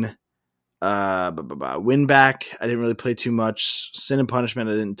fine. Win Back, I didn't really play too much. Sin and Punishment,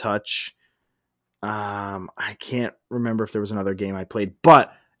 I didn't touch. I can't remember if there was another game I played,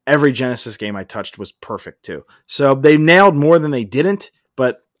 but every Genesis game I touched was perfect too. So they nailed more than they didn't,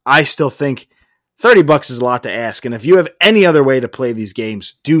 but I still think $30 is a lot to ask. And if you have any other way to play these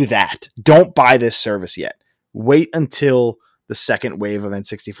games, do that. Don't buy this service yet. Wait until the second wave of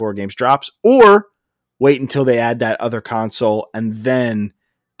N64 games drops, or wait until they add that other console and then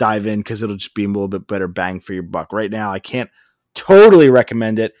dive in because it'll just be a little bit better bang for your buck. Right now, I can't totally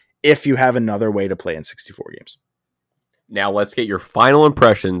recommend it if you have another way to play N64 games. Now let's get your final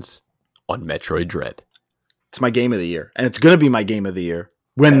impressions on Metroid Dread. It's my game of the year, and it's going to be my game of the year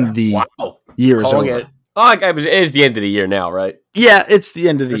when the year is over. It is the end of the year now, right? Yeah, it's the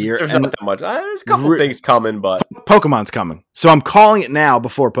end of the year. There's not that much. There's a couple things coming, but Pokemon's coming. So I'm calling it now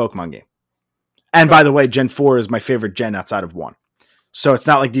before Pokemon game. And by the way, Gen 4 is my favorite gen outside of 1. So it's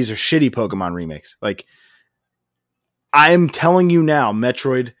not like these are shitty Pokemon remakes. Like, I'm telling you now,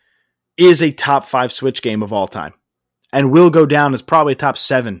 Metroid is a top 5 Switch game of all time and will go down as probably a top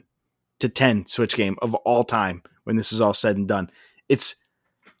 7 to 10 Switch game of all time when this is all said and done. It's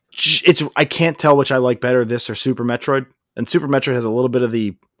I can't tell which I like better, this or Super Metroid. And Super Metroid has a little bit of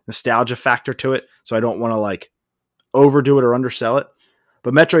the nostalgia factor to it, so I don't want to like overdo it or undersell it.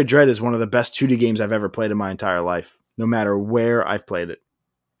 But Metroid Dread is one of the best 2D games I've ever played in my entire life, no matter where I've played it.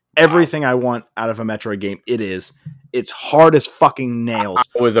 Everything I want out of a Metroid game, it is. It's hard as fucking nails.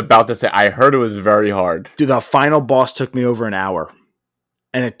 I was about to say, I heard it was very hard. Dude, the final boss took me over an hour,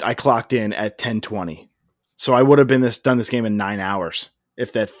 and I clocked in at 10:20. So I would have done this game in 9 hours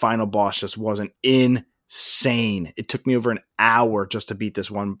if that final boss just wasn't insane. It took me over an hour just to beat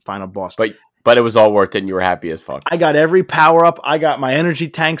this one final boss. But it was all worth it, and you were happy as fuck. I got every power up. I got my energy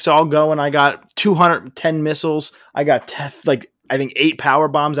tanks all going. I got 210 missiles. I got I think 8 power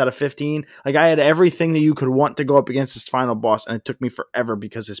bombs out of 15. Like, I had everything that you could want to go up against this final boss, and it took me forever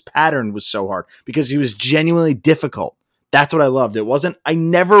because his pattern was so hard, because he was genuinely difficult. That's what I loved. I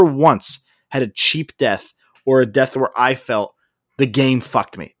never once had a cheap death or a death where I felt the game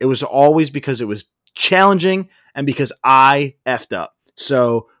fucked me. It was always because it was challenging and because I effed up.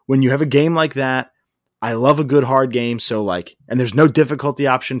 So when you have a game like that, I love a good hard game. So like, and there's no difficulty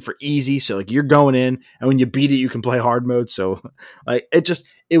option for easy. So like, you're going in, and when you beat it, you can play hard mode. So like,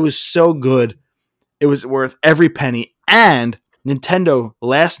 it was so good. It was worth every penny. And Nintendo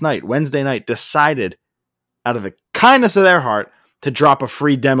last night, Wednesday night, decided out of the kindness of their heart to drop a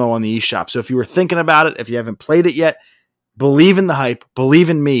free demo on the eShop. So if you were thinking about it, if you haven't played it yet, believe in the hype, believe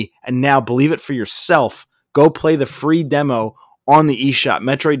in me, and now believe it for yourself. Go play the free demo on the eShop.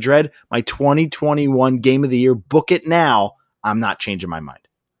 Metroid Dread, my 2021 Game of the Year. Book it now. I'm not changing my mind.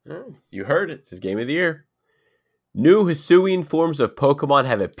 You heard it. It's his Game of the Year. New Hisuian forms of Pokemon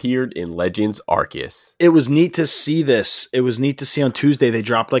have appeared in Legends Arceus. It was neat to see this. It was neat to see on Tuesday. They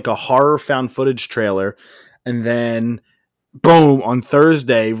dropped like a horror found footage trailer. And then, boom, on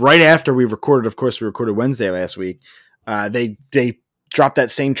Thursday, right after we recorded, of course, we recorded Wednesday last week, they dropped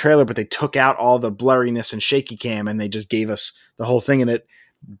that same trailer, but they took out all the blurriness and shaky cam, and they just gave us the whole thing, and it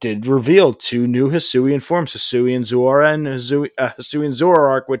did reveal 2 new Hisuian forms, Hisuian Zora and Hisuian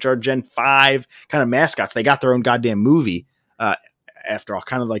Zoroark, which are Gen 5 kind of mascots. They got their own goddamn movie, after all,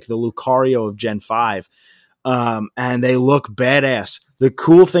 kind of like the Lucario of Gen 5. And they look badass. The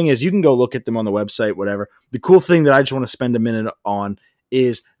cool thing is, you can go look at them on the website, whatever. The cool thing that I just want to spend a minute on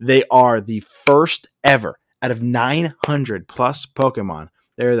is they are the first ever, out of 900 plus Pokemon,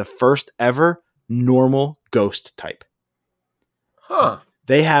 they're the first ever normal ghost type. Huh.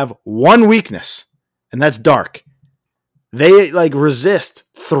 They have one weakness, and that's dark. They like resist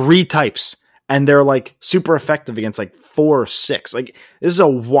 3 types, and they're like super effective against like 4 or 6. Like, this is a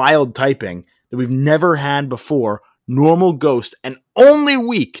wild typing that we've never had before. Normal ghost and only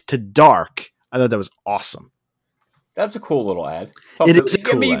weak to dark. I thought that was awesome. That's a cool little ad. It is a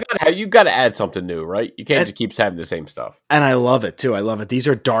cool ad. You got to add something new, right? You can't just keep having the same stuff. And I love it too. I love it. These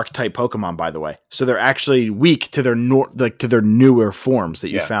are dark type Pokemon, by the way, so they're actually weak to their to their newer forms that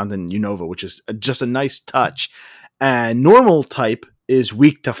you found in Unova, which is just a nice touch. And normal type is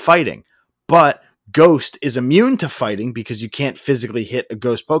weak to fighting, but Ghost is immune to fighting because you can't physically hit a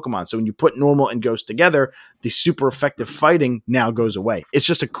ghost Pokemon. So when you put normal and ghost together, the super effective fighting now goes away. It's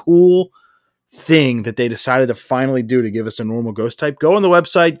just a cool thing that they decided to finally do to give us a normal ghost type. Go on the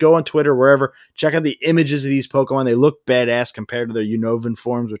website, go on Twitter, wherever. Check out the images of these Pokemon. They look badass compared to their Unovan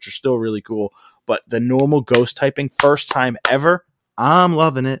forms, which are still really cool. But the normal ghost typing, first time ever, I'm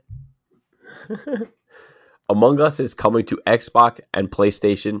loving it. Among Us is coming to Xbox and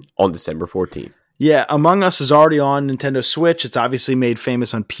PlayStation on December 14th. Yeah, Among Us is already on Nintendo Switch. It's obviously made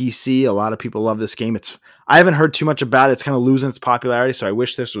famous on PC. A lot of people love this game. I haven't heard too much about it. It's kind of losing its popularity, so I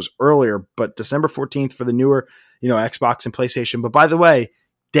wish this was earlier. But December 14th for the newer, Xbox and PlayStation. But by the way,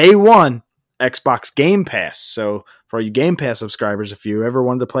 day one, Xbox Game Pass. So for all you Game Pass subscribers, if you ever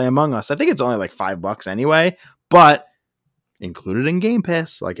wanted to play Among Us, I think it's only like $5 anyway. But included in Game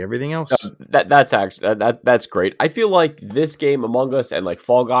Pass, like everything else. That's actually that's great. I feel like this game, Among Us and like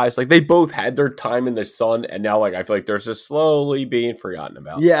Fall Guys, like they both had their time in the sun, and now like I feel like they're just slowly being forgotten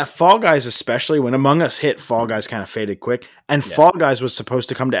about. Yeah, Fall Guys especially. When Among Us hit, Fall Guys kind of faded quick, and Fall Guys was supposed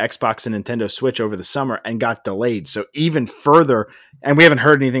to come to Xbox and Nintendo Switch over the summer and got delayed. So even further, and we haven't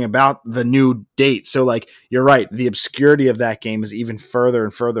heard anything about the new date. So like you're right, the obscurity of that game is even further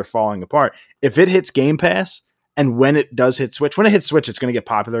and further falling apart. If it hits Game Pass. And when it does hit Switch, it's going to get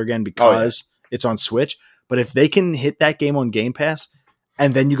popular again because it's on Switch. But if they can hit that game on Game Pass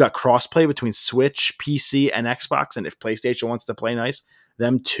and then you got crossplay between Switch, PC, and Xbox. And if PlayStation wants to play nice,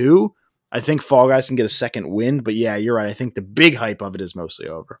 them too. I think Fall Guys can get a second wind. But yeah, you're right. I think the big hype of it is mostly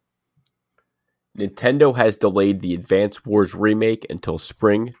over. Nintendo has delayed the Advance Wars remake until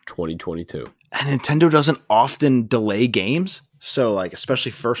spring 2022. And Nintendo doesn't often delay games. So, like,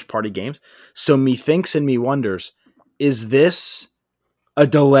 especially first-party games. So, me thinks and me wonders, is this a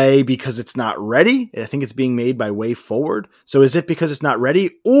delay because it's not ready? I think it's being made by Way Forward. So, is it because it's not ready?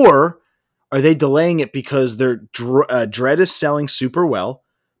 Or are they delaying it because their Dread is selling super well?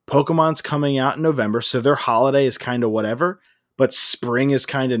 Pokemon's coming out in November, so their holiday is kind of whatever, but spring is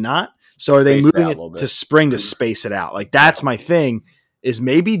kind of not. So, are they moving it to spring to space it out? Like, that's my thing, is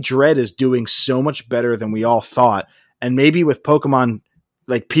maybe Dread is doing so much better than we all thought. And maybe with Pokemon,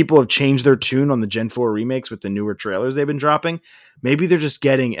 like, people have changed their tune on the Gen 4 remakes with the newer trailers they've been dropping. Maybe they're just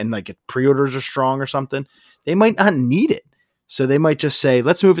getting, and like pre-orders are strong or something. They might not need it. So they might just say,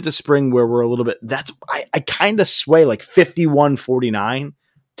 let's move it to spring where we're a little bit, I kind of sway like 51-49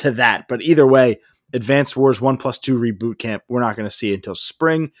 to that. But either way, Advance Wars 1+2 Reboot Camp, we're not going to see it until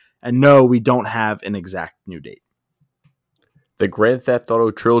spring. And no, we don't have an exact new date. The Grand Theft Auto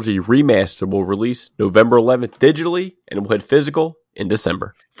Trilogy Remaster will release November 11th digitally and will hit physical in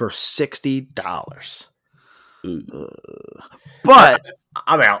December. For $60. But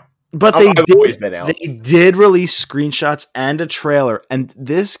I'm out. But I've always been out. They did release screenshots and a trailer. And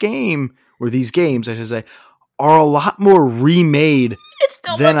this game, or these games, I should say, are a lot more remade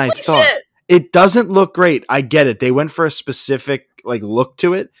than I thought. It doesn't look great. I get it. They went for a specific like look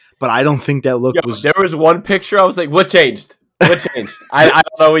to it, but I don't think that look was. There was one picture. I was like, "What changed? What changed?" I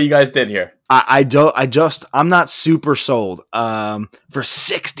don't know what you guys did here. I'm not super sold. For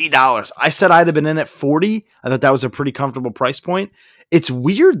 $60, I said I'd have been in at $40. I thought that was a pretty comfortable price point. It's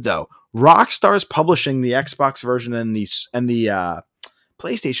weird though. Rockstar's publishing the Xbox version and the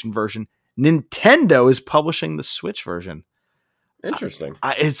PlayStation version. Nintendo is publishing the Switch version. Interesting.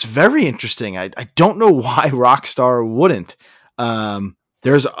 It's very interesting. I don't know why Rockstar wouldn't.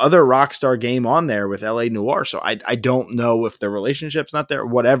 There's other Rockstar game on there with LA Noire, so I don't know if the relationship's not there or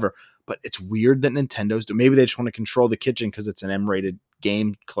whatever, but it's weird that Nintendo's do. Maybe they just want to control the kitchen because it's an M-rated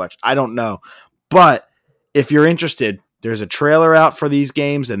game collection. I don't know. But if you're interested, there's a trailer out for these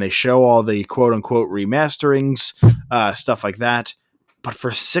games, and they show all the quote-unquote remasterings, stuff like that. But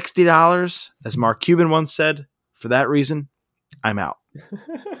for $60, as Mark Cuban once said, for that reason, I'm out.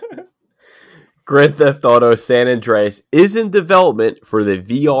 Grand Theft Auto San Andreas is in development for the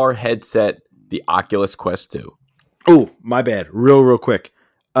VR headset, the Oculus Quest 2. Oh, my bad. Real quick.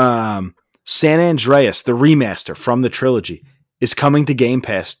 San Andreas, the remaster from the trilogy, is coming to Game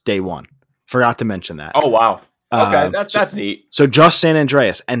Pass day one. Forgot to mention that. Oh, wow. Okay, that's neat. So just San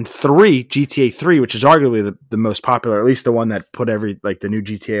Andreas. And GTA 3, which is arguably the most popular, at least the one that put the new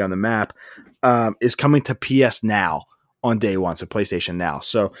GTA on the map, is coming to PS Now on day one, so PlayStation Now.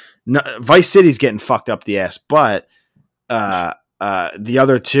 So Vice City's getting fucked up the ass, but the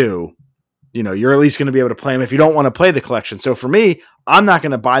other two, you're at least going to be able to play them if you don't want to play the collection. So for me, I'm not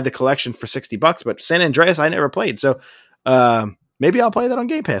going to buy the collection for $60, but San Andreas I never played. So maybe I'll play that on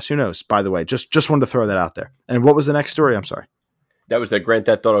Game Pass. Who knows? By the way, just wanted to throw that out there. And what was the next story? I'm sorry. That was the Grand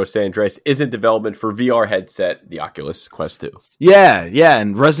Theft Auto San Andreas is in development for VR headset, the Oculus Quest 2. Yeah,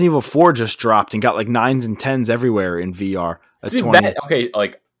 and Resident Evil 4 just dropped and got like 9s and 10s everywhere in VR.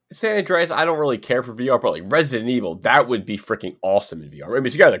 Like San Andreas, I don't really care for VR, but like Resident Evil, that would be freaking awesome in VR. I mean,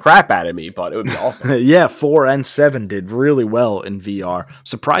 it's scared the crap out of me, but it would be awesome. Yeah, 4 and 7 did really well in VR.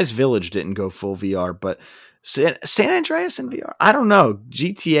 Surprised Village didn't go full VR, but San Andreas in VR, I don't know.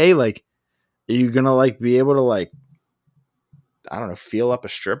 GTA, like, are you gonna like be able to like, I don't know, feel up a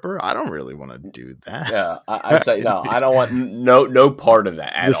stripper? I don't really want to do that. Yeah, I'd say no. I don't want no part of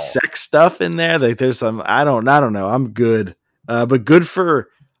that at all. The sex stuff in there, like there's some. I don't know. I'm good, but good for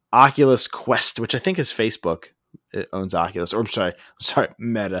Oculus Quest, which I think is Facebook. It owns Oculus, or I'm sorry,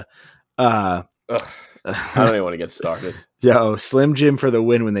 Meta. I don't even want to get started. Yo, Slim Jim for the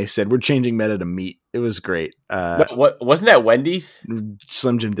win when they said we're changing Meta to meat. It was great. What wasn't that Wendy's?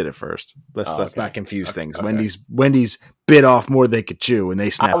 Slim Jim did it first. Let's not confuse things. Okay. Wendy's bit off more than they could chew, and they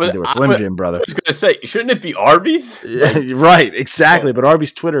snapped into a Slim Jim, brother. I was going to say, shouldn't it be Arby's? Yeah, right, exactly. Yeah. But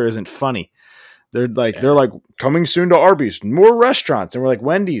Arby's Twitter isn't funny. They're like coming soon to Arby's, more restaurants, and we're like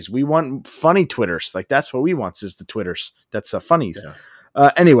Wendy's. We want funny Twitters. Like that's what we want is the Twitters. That's funnies.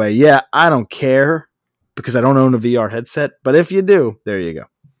 Yeah. Anyway, yeah, I don't care because I don't own a VR headset. But if you do, there you go.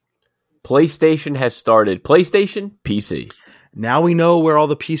 PlayStation has started PlayStation PC. Now we know where all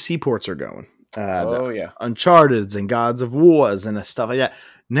the PC ports are going. Uncharted and Gods of Wars and stuff like that.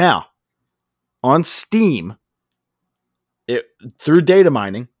 Now, on Steam, it through data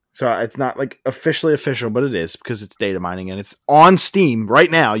mining. So it's not like officially official, but it is because it's data mining and it's on Steam right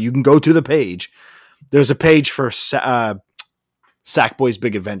now. You can go to the page. There's a page for Sackboy's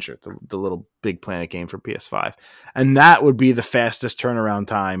Big Adventure, the little Big Planet game for PS5. And that would be the fastest turnaround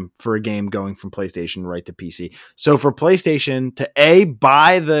time for a game going from PlayStation right to PC. So for PlayStation to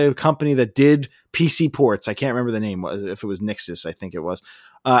buy the company that did PC ports, I can't remember the name, if it was Nixxes, I think it was.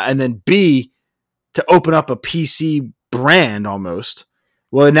 And then B, to open up a PC brand almost.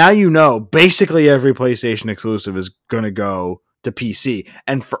 Well, now you know basically every PlayStation exclusive is going to go to PC.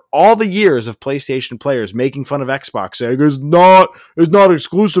 And for all the years of PlayStation players making fun of Xbox, saying it's not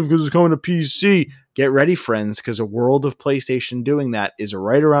exclusive because it's coming to PC, get ready, friends, because a world of PlayStation doing that is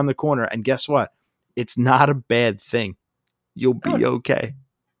right around the corner. And guess what? It's not a bad thing. You'll be okay.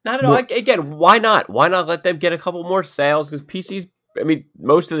 Not at all. Again, why not? Why not let them get a couple more sales? Because PCs, I mean,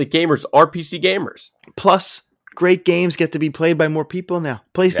 most of the gamers are PC gamers. Plus, great games get to be played by more people now.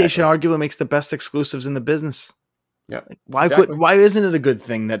 PlayStation arguably makes the best exclusives in the business. Yeah. Why isn't it a good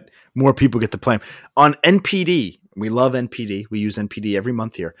thing that more people get to play them? On NPD, we love NPD. We use NPD every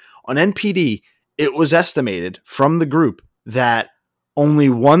month here. On NPD, it was estimated from the group that only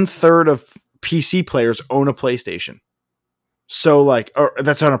 1/3 of PC players own a PlayStation. So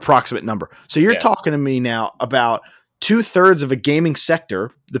that's an approximate number. So you're talking to me now about 2/3 of a gaming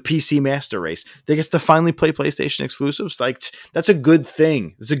sector, the PC master race, that gets to finally play PlayStation exclusives. Like, that's a good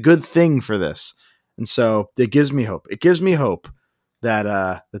thing. It's a good thing for this. And so it gives me hope. It gives me hope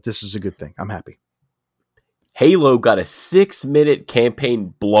that this is a good thing. I'm happy. Halo got a 6-minute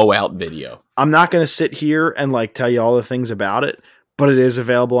campaign blowout video. I'm not going to sit here and tell you all the things about it, but it is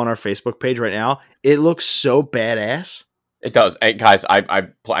available on our Facebook page right now. It looks so badass. It does. And guys, I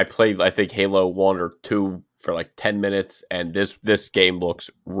played, I think, Halo 1 or 2 for 10 minutes, and this game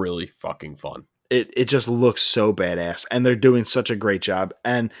looks really fucking fun. It just looks so badass, and they're doing such a great job.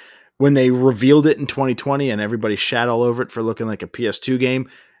 And when they revealed it in 2020 and everybody shat all over it for looking like a PS2 game,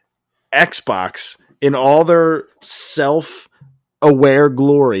 Xbox, in all their self-aware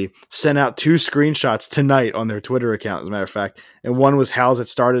glory, sent out 2 screenshots tonight on their Twitter account, as a matter of fact. And one was how's it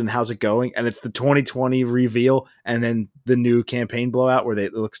started and how's it going. And it's the 2020 reveal and then the new campaign blowout where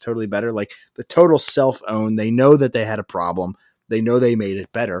it looks totally better. Like, the total self-own. They know that they had a problem. They know they made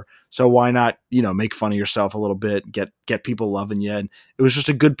it better. So why not, make fun of yourself a little bit, get people loving you. And it was just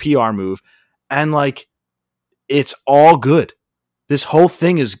a good PR move. And it's all good. This whole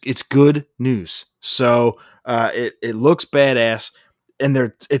thing it's good news. So it looks badass.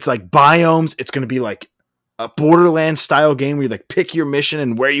 And it's like biomes. It's going to be like a Borderlands style game where you pick your mission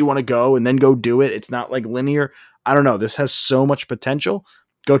and where you want to go and then go do it. It's not linear. I don't know. This has so much potential.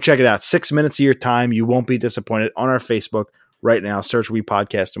 Go check it out. 6 minutes of your time. You won't be disappointed. On our Facebook right now, search We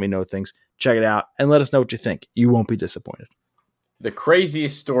Podcast and We Know Things. Check it out and let us know what you think. You won't be disappointed. The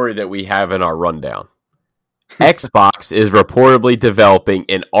craziest story that we have in our rundown. Xbox is reportedly developing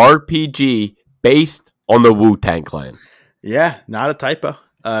an RPG based on the Wu-Tang Clan. Yeah, not a typo.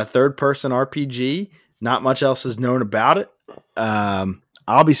 Third-person RPG. Not much else is known about it.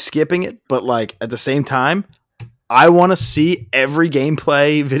 I'll be skipping it, but at the same time, I want to see every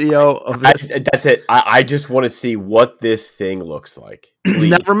gameplay video of this. That's it. I just want to see what this thing looks like.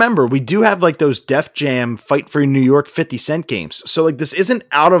 Now, remember, we do have those Def Jam Fight for New York 50 Cent games. So this isn't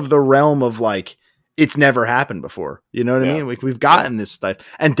out of the realm of it's never happened before. You know what I mean? We've gotten this stuff.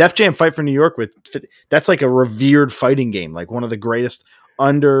 And Def Jam Fight for New York that's a revered fighting game, one of the greatest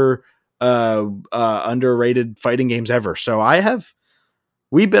underrated fighting games ever. So I have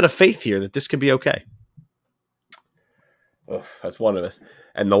wee bit of faith here that this could be okay. Oh, that's one of us.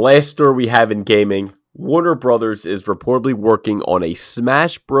 And the last story we have in gaming, Warner Brothers is reportedly working on a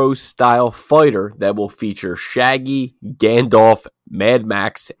Smash Bros. Style fighter that will feature Shaggy, Gandalf, Mad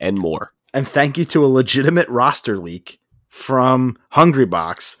Max, and more. And thank you to a legitimate roster leak from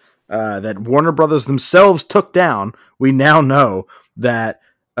Hungrybox that Warner Brothers themselves took down. We now know that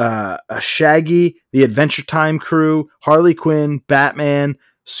Shaggy, the Adventure Time crew, Harley Quinn, Batman,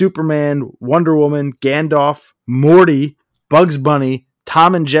 Superman, Wonder Woman, Gandalf, Morty, Bugs Bunny,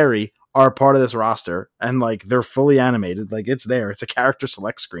 Tom and Jerry are part of this roster, and they're fully animated. It's there. It's a character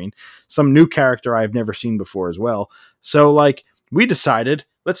select screen. Some new character I've never seen before as well. So we decided,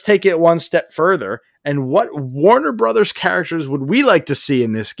 let's take it one step further. And what Warner Brothers characters would we like to see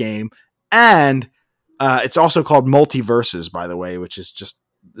in this game? And it's also called Multiverses, by the way, which is just,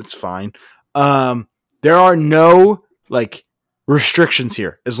 it's fine. There are no restrictions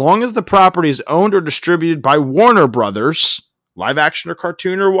here. As long as the property is owned or distributed by Warner Brothers, live action or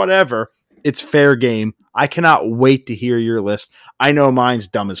cartoon or whatever, it's fair game. I cannot wait to hear your list. I know mine's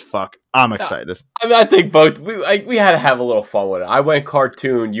dumb as fuck. I'm excited. I mean, I think both. We had to have a little fun with it. I went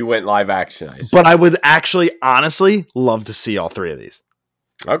cartoon. You went live action. But I would actually, honestly, love to see all three of these.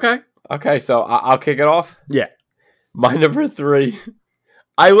 Okay. So I'll kick it off. Yeah. My number 3.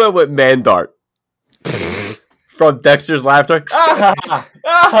 I went with Mandart from Dexter's Laboratory.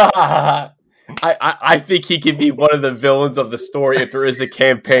 I think he could be one of the villains of the story if there is a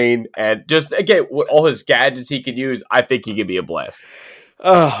campaign, and just again with all his gadgets he could use, I think he could be a blast.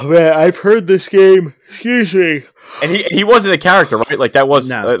 Oh man, I've heard this game. Excuse me. And he wasn't a character, right? Like that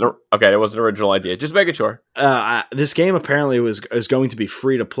was okay. That was an original idea. Just making sure. This game apparently is going to be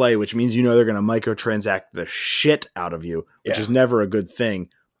free to play, which means they're going to microtransact the shit out of you, which is never a good thing.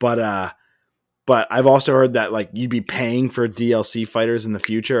 But I've also heard that like you'd be paying for DLC fighters in the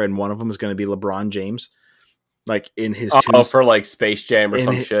future, and one of them is going to be LeBron James, like in his for like Space Jam or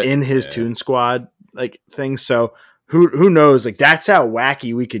some shit in his Toon Squad like thing. So who knows? Like that's how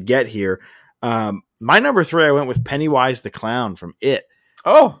wacky we could get here. My number 3, I went with Pennywise the Clown from It.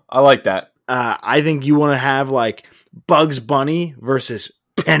 Oh, I like that. I think you want to have like Bugs Bunny versus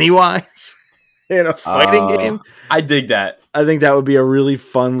Pennywise in a fighting game. I dig that. I think that would be a really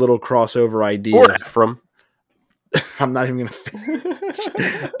fun little crossover idea. Or from. I'm not even going to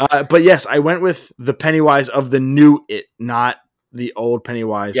finish. But yes, I went with the Pennywise of the new It, not the old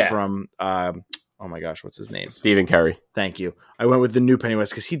Pennywise from, oh my gosh, what's his name? Stephen Carey. Thank you. I went with the new Pennywise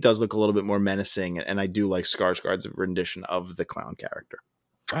because he does look a little bit more menacing, and I do like Skarsgård's rendition of the clown character.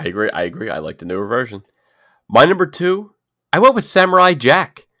 I agree. I like the newer version. My number 2, I went with Samurai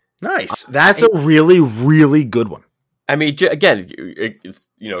Jack. Nice. That's a really, really good one. I mean, again,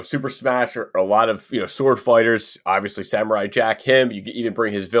 Super Smash or a lot of sword fighters. Obviously, Samurai Jack. Him. You could even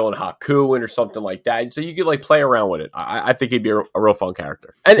bring his villain Haku in or something like that. And so you could like play around with it. I think he'd be a real fun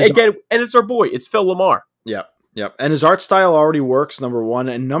character. And again, it's our boy. It's Phil Lamar. Yep. And his art style already works. Number 1,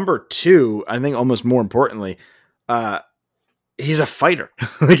 and number 2, I think almost more importantly, he's a fighter.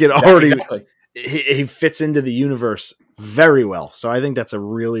 Like it already. Exactly. He fits into the universe very well. So I think that's a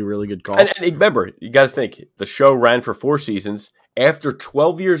really, really good call. And remember, you got to think, the show ran for 4 seasons. After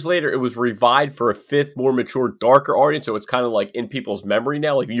 12 years later, it was revived for a 5th, more mature, darker audience. So it's kind of like in people's memory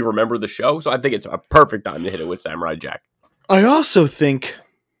now. Like you remember the show. So I think it's a perfect time to hit it with Samurai Jack. I also think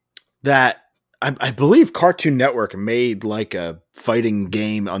that I believe Cartoon Network made like a fighting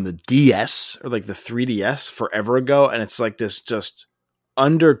game on the DS or like the 3DS forever ago. And it's like this just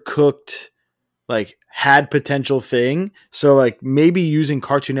undercooked, like had potential thing. So like maybe using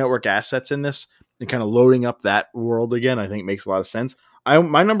Cartoon Network assets in this and kind of loading up that world again, I think makes a lot of sense.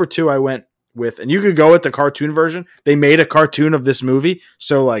 My number 2, I went with, and you could go with the cartoon version. They made a cartoon of this movie.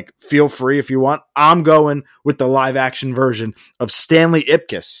 So like feel free if you want. I'm going with the live action version of Stanley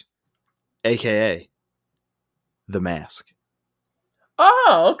Ipkiss, AKA The Mask.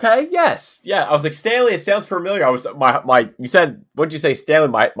 Oh, okay. Yes. Yeah. I was like, Stanley, it sounds familiar. I was you said, what did you say, Stanley?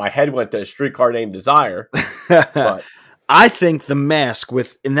 My head went to A Streetcar Named Desire. But I think The Mask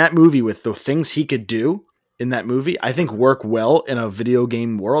in that movie with the things he could do in that movie, I think work well in a video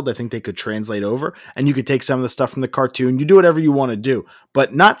game world. I think they could translate over, and you could take some of the stuff from the cartoon. You do whatever you want to do,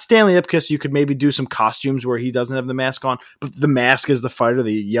 but not Stanley Ipkiss. You could maybe do some costumes where he doesn't have the mask on, but the mask is the fighter,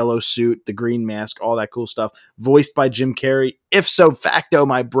 the yellow suit, the green mask, all that cool stuff, voiced by Jim Carrey. If so facto,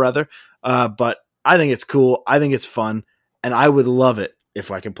 my brother. But I think it's cool. I think it's fun, and I would love it if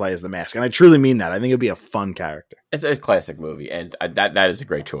I could play as the Mask. And I truly mean that. I think it'd be a fun character. It's a classic movie, and that is a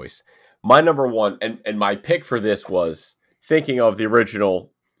great choice. My number 1, and my pick for this was thinking of the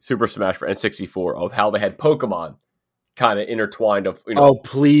original Super Smash for N64 of how they had Pokemon kind of intertwined of, Oh,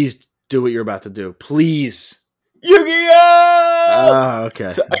 please do what you're about to do. Please. Yu-Gi-Oh! Okay.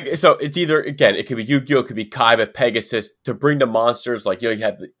 So it's either, again, it could be Yu-Gi-Oh! It could be Kaiba, Pegasus, to bring the monsters, like, you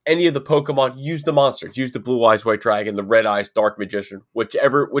have any of the Pokemon, use the monsters. Use the Blue Eyes White Dragon, the Red Eyes Dark Magician,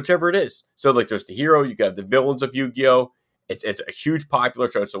 whichever it is. So, like, there's the hero, you got the villains of Yu-Gi-Oh! It's a huge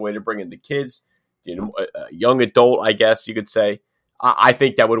popular show. It's a way to bring in the kids, a young adult, I guess you could say. I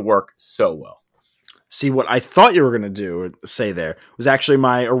think that would work so well. See, what I thought you were going to say there was actually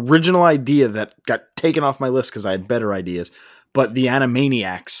my original idea that got taken off my list because I had better ideas. But the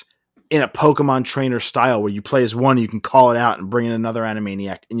Animaniacs in a Pokemon trainer style where you play as one, you can call it out and bring in another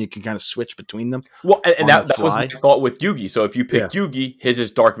Animaniac, and you can kind of switch between them. Well, and that was my thought with Yugi. So if you pick Yugi, his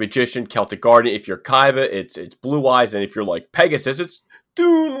is Dark Magician, Celtic Guardian. If you're Kaiba, it's Blue Eyes, and if you're like Pegasus, it's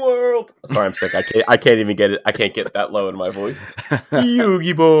Toon World. Sorry, I'm sick. I can't even get it. I can't get that low in my voice.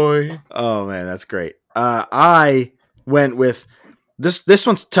 Yugi boy. Oh man, that's great. I went with this. This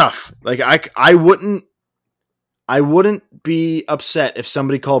one's tough. Like I I wouldn't be upset if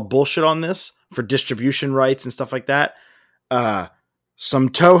somebody called bullshit on this for distribution rights and stuff like that. Some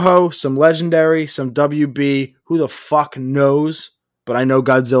Toho, some Legendary, some WB, who the fuck knows? But I know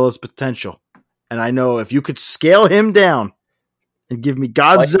Godzilla's potential. And I know if you could scale him down and give me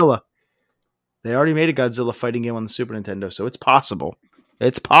Godzilla. They already made a Godzilla fighting game on the Super Nintendo, so it's possible.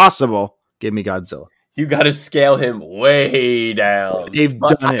 It's possible. Give me Godzilla. You got to scale him way down. They've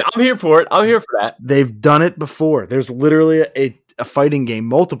done it. I'm here for it. I'm here for that. They've done it before. There's literally a fighting game,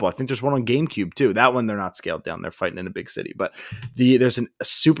 multiple. I think there's one on GameCube too. That one they're not scaled down. They're fighting in a big city. But there's a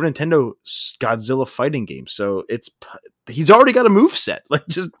Super Nintendo Godzilla fighting game. So he's already got a move set. Like,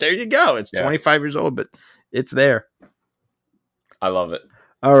 just there you go. It's 25 years old, but it's there. I love it.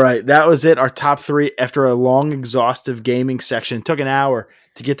 All right, that was it. Our top 3 after a long, exhaustive gaming section. It took an hour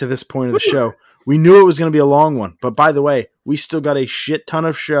to get to this point of the show. We knew it was going to be a long one, but by the way, we still got a shit ton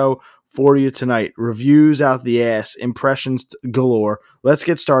of show for you tonight. Reviews out the ass, impressions galore. Let's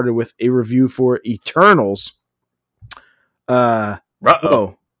get started with a review for Eternals.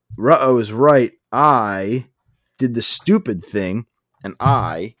 Ruh-oh is right. I did the stupid thing, and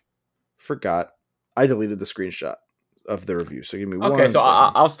I forgot. I deleted the screenshot of the review. So give me one. Okay, so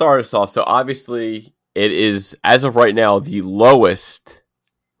I'll start us off. So obviously, it is, as of right now, the lowest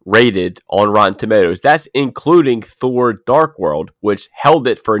rated on Rotten Tomatoes. That's including Thor: Dark World, which held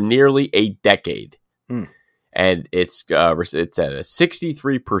it for nearly a decade. And it's at a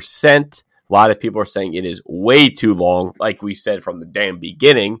 63%. A lot of people are saying it is way too long, like we said from the damn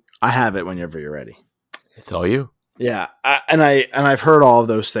beginning. I have it whenever you're ready. It's all you. Yeah, I've heard all of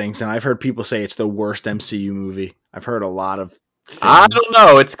those things, and I've heard people say it's the worst MCU movie. I've heard a lot of things. I don't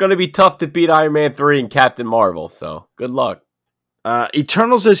know. It's going to be tough to beat Iron Man 3 and Captain Marvel, so good luck.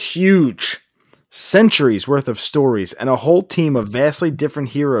 Eternals is huge. Centuries worth of stories and a whole team of vastly different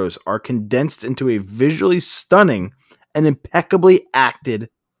heroes are condensed into a visually stunning and impeccably acted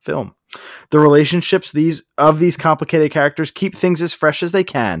film. The relationships of these complicated characters keep things as fresh as they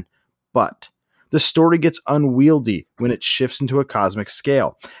can, but the story gets unwieldy when it shifts into a cosmic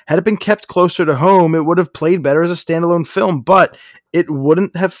scale. Had it been kept closer to home, it would have played better as a standalone film, but it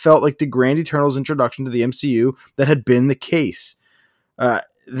wouldn't have felt like the grand Eternals introduction to the MCU that had been the case.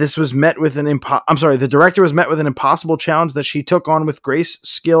 This was met with the director was met with an impossible challenge that she took on with grace,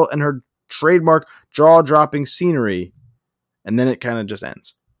 skill, and her trademark jaw-dropping scenery. And then it kind of just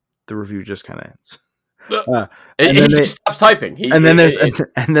ends. The review just kind of ends. He stops typing. There's a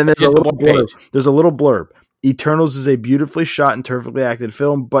little blurb. There's a little blurb. Eternals is a beautifully shot and terrifically acted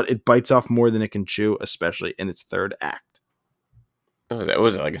film, but it bites off more than it can chew, especially in its third act. What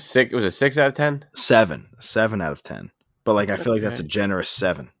was it like a 6? It was a 6 out of 10? 7 out of 10. But I feel like that's a generous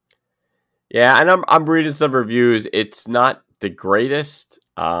 7. Yeah, and I'm reading some reviews. It's not the greatest.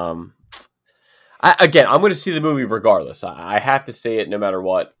 I'm going to see the movie regardless. I have to see it no matter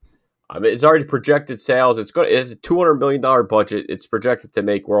what. It's already projected sales. It has a $200 million budget. It's projected to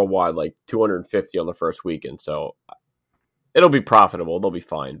make worldwide like 250 on the first weekend. So it'll be profitable. They'll be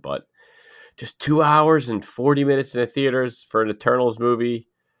fine. But just 2 hours and 40 minutes in the theaters for an Eternals movie.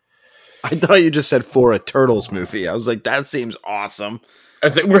 I thought you just said for a Turtles movie. I was like, that seems awesome. I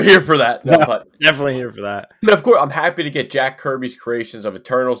was like, we're here for that. No, but definitely here for that. But of course, I'm happy to get Jack Kirby's creations of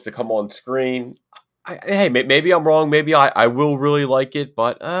Eternals to come on screen. Hey, maybe I'm wrong. Maybe I will really like it,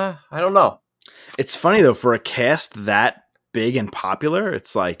 but I don't know. It's funny, though, for a cast that big and popular,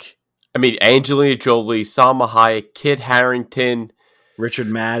 it's like... I mean, Angelina Jolie, Salma Hayek, Kit Harington... Richard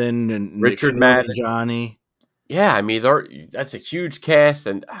Madden and Johnny. Yeah, I mean, that's a huge cast,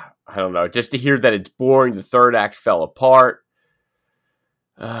 and I don't know, just to hear that it's boring, the third act fell apart.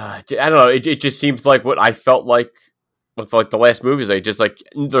 I don't know, it just seems like what I felt like with like the last movies. Like just like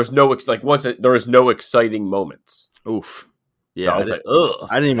there's no there is no exciting moments. Oof. Yeah, so I was like, ugh.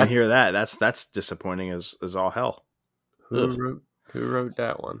 I didn't even hear that. That's disappointing as all hell. Who wrote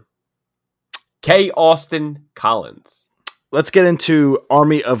that one? K. Austin Collins. Let's get into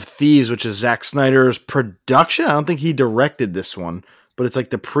Army of Thieves, which is Zack Snyder's production. I don't think he directed this one, but it's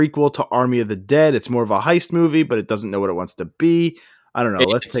like the prequel to Army of the Dead. It's more of a heist movie, but it doesn't know what it wants to be. I don't know.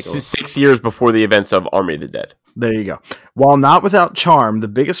 Let's take a look. 6 years before the events of Army of the Dead. There you go. While not without charm, the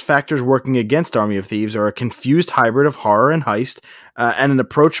biggest factors working against Army of Thieves are a confused hybrid of horror and heist, and an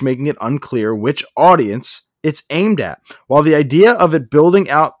approach making it unclear which audience it's aimed at. While the idea of it building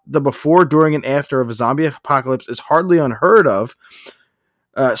out the before, during, and after of a zombie apocalypse is hardly unheard of,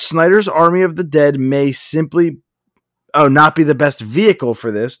 Snyder's Army of the Dead may simply not be the best vehicle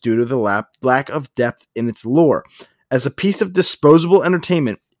for this due to the lack of depth in its lore. As a piece of disposable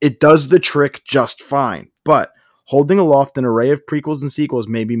entertainment, it does the trick just fine, but holding aloft an array of prequels and sequels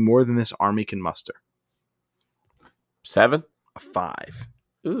may be more than this army can muster. 7? A 5.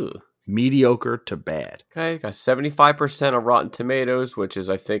 Ooh. Mediocre to bad. Okay, got 75% on Rotten Tomatoes, which is,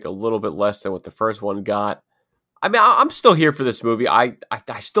 I think, a little bit less than what the first one got. I mean, I'm still here for this movie. I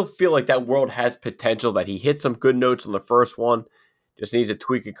still feel like that world has potential, that he hit some good notes on the first one. Just needs to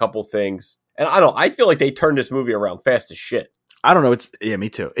tweak a couple things. And I feel like they turned this movie around fast as shit. I don't know. Me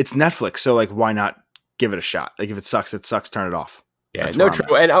too. It's Netflix, so like, why not give it a shot? Like, if it sucks, it sucks. Turn it off. Yeah, no,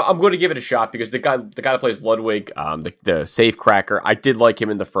 true. And I'm going to give it a shot because the guy that plays Ludwig, the safe cracker, I did like him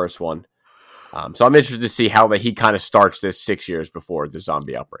in the first one. So I'm interested to see how he kind of starts this 6 years before the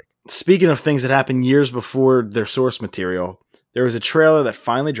zombie outbreak. Speaking of things that happened years before their source material, there was a trailer that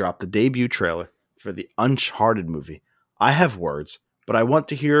finally dropped, the debut trailer for the Uncharted movie. I have words, but I want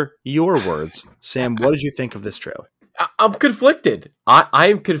to hear your words. Sam, what did you think of this trailer? I'm conflicted. I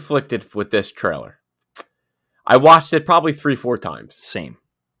am conflicted with this trailer. I watched it probably 3-4 times. Same.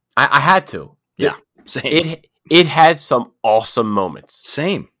 I had to. Yeah, same. It had some awesome moments.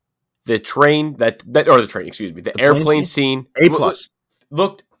 Same. The airplane scene. A+.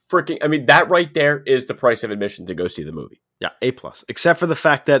 Looked freaking, I mean, that right there is the price of admission to go see the movie. Yeah, A+. Except for the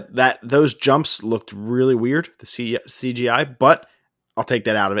fact that those jumps looked really weird, the CGI, but I'll take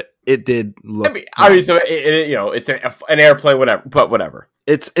that out of it. It did look. So it's an airplane, whatever. But whatever.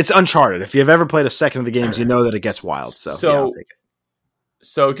 It's Uncharted. If you've ever played a second of the games, you know that it gets wild. So yeah, I'll take it.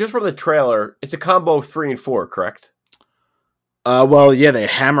 So just from the trailer, it's a combo of 3 and 4, correct? Well, yeah, they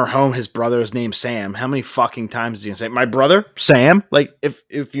hammer home his brother's name, Sam. How many fucking times is he gonna say my brother, Sam? Like,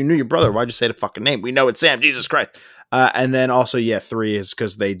 if you knew your brother, why'd you say the fucking name? We know it's Sam. Jesus Christ. And then also, 3 is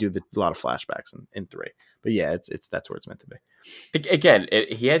because they do a lot of flashbacks in 3. But yeah, it's that's where it's meant to be. Again,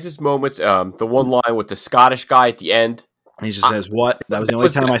 he has his moments. The one line with the Scottish guy at the end. And he just says, "What?" That was the only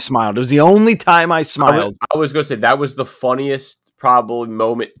time I smiled. It was the only time I smiled. I was going to say that was the funniest probably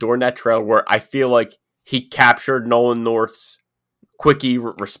moment during that trailer, where I feel like he captured Nolan North's quickie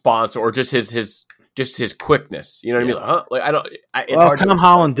response, or just his quickness. You know what I mean? Like, huh? Like, I don't. It's hard. Tom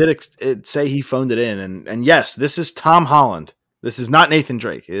Holland did say he phoned it in, and yes, this is Tom Holland. This is not Nathan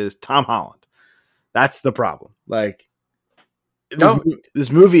Drake. It is Tom Holland. That's the problem. Like,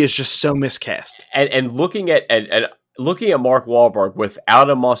 this movie is just so miscast. And looking at Mark Wahlberg without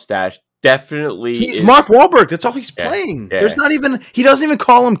a mustache, definitely he's Mark Wahlberg. That's all he's playing. Yeah. He doesn't even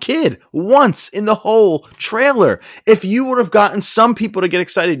call him kid once in the whole trailer. If you would have gotten some people to get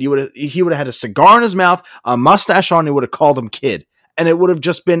excited, he would have had a cigar in his mouth, a mustache on, he would have called him kid, and it would have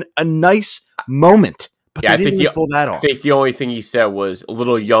just been a nice moment. But they didn't even pull that off. I think the only thing he said was a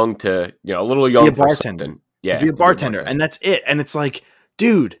little young be a bartender. Yeah, to be a bartender, and that's it. And it's like,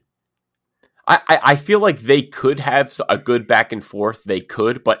 dude. I feel like they could have a good back and forth. They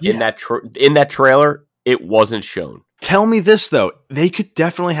could, but in that trailer, it wasn't shown. Tell me this, though. They could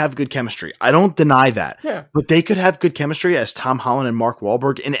definitely have good chemistry. I don't deny that. Yeah. But they could have good chemistry as Tom Holland and Mark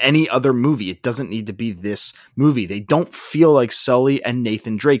Wahlberg in any other movie. It doesn't need to be this movie. They don't feel like Sully and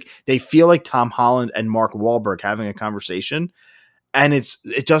Nathan Drake. They feel like Tom Holland and Mark Wahlberg having a conversation. And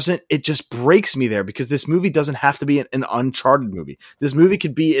it just breaks me there, because this movie doesn't have to be an Uncharted movie. This movie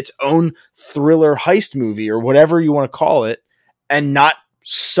could be its own thriller heist movie or whatever you want to call it, and not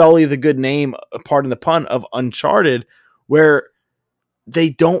sully the good name, pardon the pun, of Uncharted, where they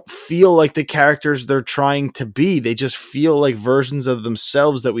don't feel like the characters they're trying to be. They just feel like versions of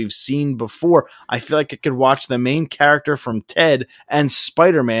themselves that we've seen before. I feel like I could watch the main character from Ted and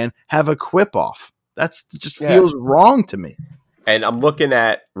Spider-Man have a quip off. Feels wrong to me. And I'm looking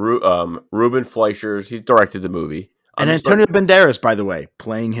at Ruben Fleischer's. He directed the movie. And Antonio Banderas, by the way,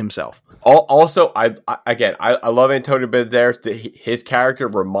 playing himself. Also, I love Antonio Banderas. His character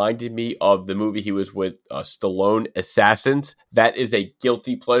reminded me of the movie he was with, Stallone, Assassins. That is a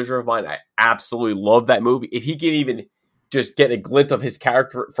guilty pleasure of mine. I absolutely love that movie. If he can even just get a glint of his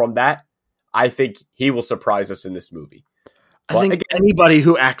character from that, I think he will surprise us in this movie. I think anybody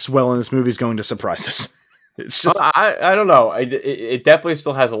who acts well in this movie is going to surprise us. It's just, I don't know. It definitely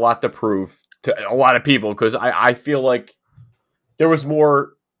still has a lot to prove to a lot of people, because I feel like there was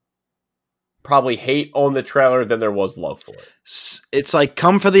more probably hate on the trailer than there was love for it. It's like,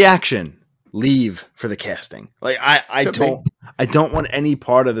 come for the action, leave for the casting. Like I don't want any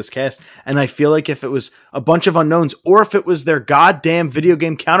part of this cast. And I feel like if it was a bunch of unknowns, or if it was their goddamn video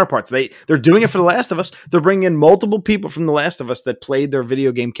game counterparts, they're doing it for The Last of Us. They're bringing in multiple people from The Last of Us that played their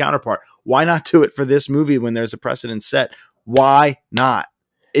video game counterpart. Why not do it for this movie when there's a precedent set? Why not?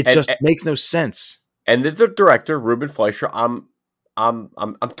 It just makes no sense. And the director, Ruben Fleischer, I'm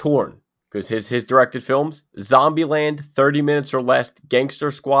torn. Because his directed films, Zombieland, 30 Minutes or Less,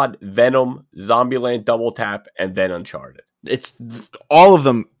 Gangster Squad, Venom, Zombieland Double Tap, and then Uncharted. It's all of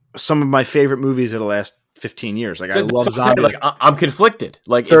them, some of my favorite movies of the last 15 years. Like, So I love that's what I'm saying, Zombie. like I'm conflicted.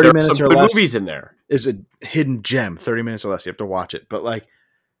 Like 30 there are minutes some or good less. movies in there. Is a hidden gem. 30 minutes or less. You have to watch it. But like,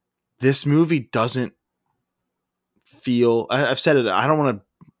 this movie doesn't feel. I've said it. I don't want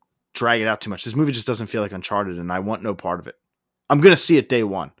to drag it out too much. This movie just doesn't feel like Uncharted, and I want no part of it. I'm going to see it day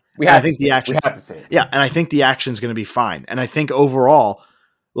one. I think the action. We have to see it. Yeah, and I think the action's going to be fine. And I think overall,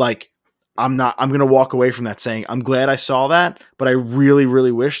 like, I'm going to walk away from that saying, I'm glad I saw that, but I really,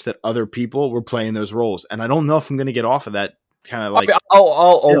 really wish that other people were playing those roles. And I don't know if I'm going to get off of that kind of like. I'll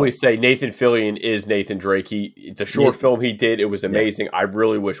always say Nathan Fillion is Nathan Drake. The short film he did, it was amazing. Yeah. I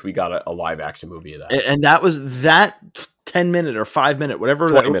really wish we got a live action movie of that. And that was that 10-minute or 5-minute, whatever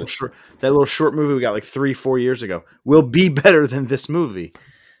that little short movie we got like 3-4 years ago will be better than this movie.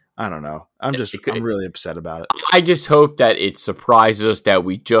 I don't know. I'm really upset about it. I just hope that it surprises us, that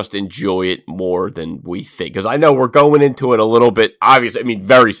we just enjoy it more than we think. Because I know we're going into it a little bit, obviously, I mean,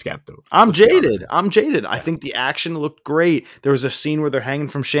 very skeptical. I'm jaded. Yeah. I think the action looked great. There was a scene where they're hanging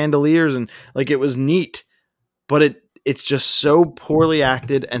from chandeliers and like it was neat. But it's just so poorly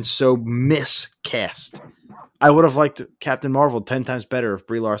acted and so miscast. I would have liked Captain Marvel 10 times better if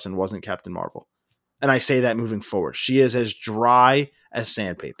Brie Larson wasn't Captain Marvel. And I say that moving forward. She is as dry as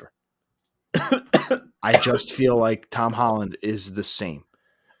sandpaper. I just feel like Tom Holland is the same.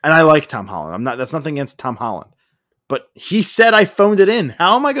 And I like Tom Holland. That's nothing against Tom Holland. But he said I phoned it in.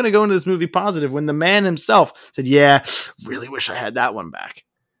 How am I going to go into this movie positive when the man himself said, yeah, really wish I had that one back?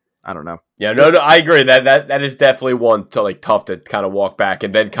 I don't know. Yeah, no, I agree. That is definitely one to like tough to kind of walk back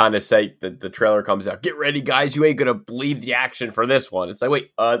and then kind of say that the trailer comes out. Get ready, guys! You ain't gonna believe the action for this one. It's like,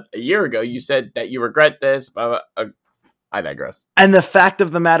 wait, a year ago you said that you regret this. I digress. And the fact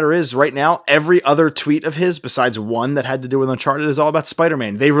of the matter is, right now, every other tweet of his, besides one that had to do with Uncharted, is all about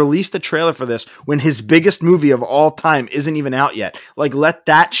Spider-Man. They released a trailer for this when his biggest movie of all time isn't even out yet. Like, let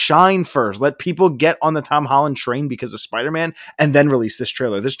that shine first. Let people get on the Tom Holland train because of Spider-Man, and then release this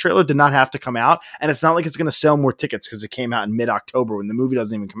trailer. This trailer did not have to come out, and it's not like it's going to sell more tickets because it came out in mid-October when the movie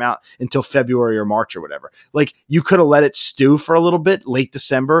doesn't even come out until February or March or whatever. Like, you could have let it stew for a little bit, late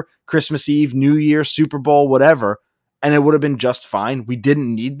December, Christmas Eve, New Year, Super Bowl, whatever, and it would have been just fine. We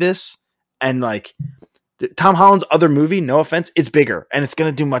didn't need this. And like Tom Holland's other movie, no offense, it's bigger and it's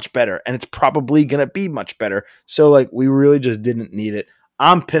going to do much better. And it's probably going to be much better. So like, we really just didn't need it.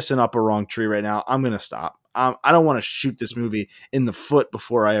 I'm pissing up a wrong tree right now. I'm going to stop. I don't want to shoot this movie in the foot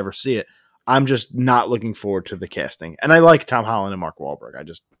before I ever see it. I'm just not looking forward to the casting. And I like Tom Holland and Mark Wahlberg. I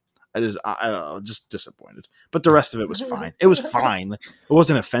just disappointed, but the rest of it was fine. It was fine. It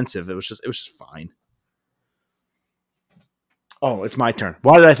wasn't offensive. It was just fine. Oh, it's my turn.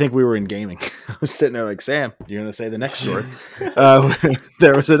 Why did I think we were in gaming? I was sitting there like, Sam, you're going to say the next story.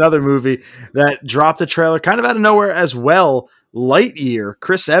 There was another movie that dropped a trailer kind of out of nowhere as well. Lightyear,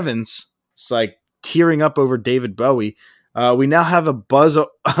 Chris Evans, it's like tearing up over David Bowie. We now have a Buzz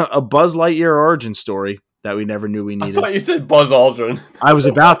Lightyear origin story that we never knew we needed. I thought you said Buzz Aldrin. I was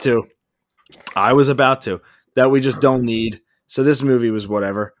about to. That we just don't need. So this movie was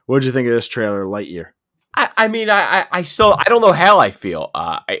whatever. What did you think of this trailer, Lightyear? I mean, I don't know how I feel.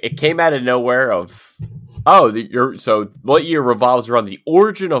 It came out of nowhere so Lightyear revolves around the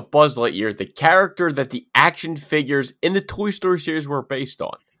origin of Buzz Lightyear, the character that the action figures in the Toy Story series were based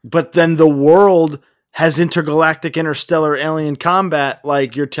on. But then the world has intergalactic interstellar alien combat.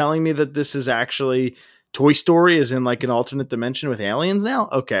 Like, you're telling me that this is actually Toy Story is in like an alternate dimension with aliens now?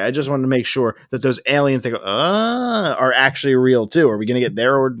 Okay, I just wanted to make sure that those aliens that go, are actually real too. Are we going to get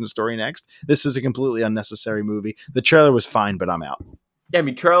their origin story next? This is a completely unnecessary movie. The trailer was fine, but I'm out. Yeah, I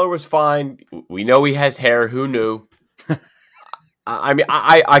mean, trailer was fine. We know he has hair. Who knew? I mean,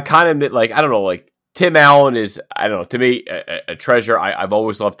 I kind of admit, like, I don't know, like, Tim Allen is, I don't know, to me, a treasure. I've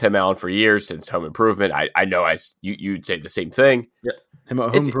always loved Tim Allen for years since Home Improvement. I know you'd say the same thing. Yeah. Home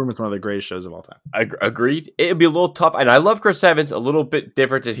Improvement is one of the greatest shows of all time. Agreed. It'd be a little tough, and I love Chris Evans. A little bit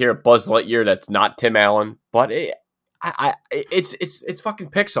different to hear Buzz Lightyear that's not Tim Allen, but it's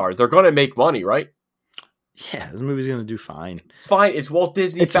fucking Pixar. They're going to make money, right? Yeah, this movie's going to do fine. It's fine. It's Walt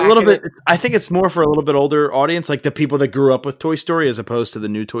Disney. It's a little bit. I think it's more for a little bit older audience, like the people that grew up with Toy Story, as opposed to the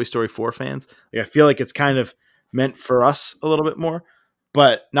new Toy Story 4 fans. Like, I feel like it's kind of meant for us a little bit more.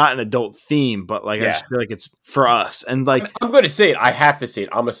 But not an adult theme, but like, yeah. I just feel like it's for us. And like, I'm going to see it. I have to see it.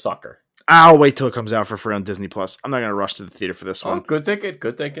 I'm a sucker. I'll wait till it comes out for free on Disney Plus. I'm not going to rush to the theater for this one. Good thinking.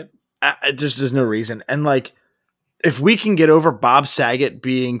 Good thinking. There's no reason. And like, if we can get over Bob Saget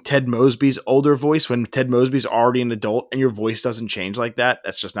being Ted Mosby's older voice when Ted Mosby's already an adult and your voice doesn't change like that,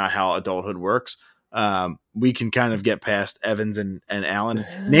 that's just not how adulthood works. We can kind of get past Evans and Allen.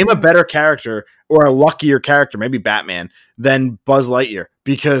 Name a better character or a luckier character, maybe Batman, than Buzz Lightyear.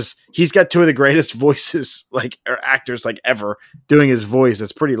 because he's got two of the greatest voices or actors ever doing his voice.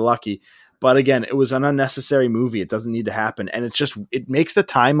 That's pretty lucky. But again, it was an unnecessary movie. It doesn't need to happen. And it makes the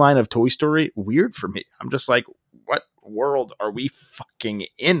timeline of Toy Story weird for me. I'm just like, what world are we fucking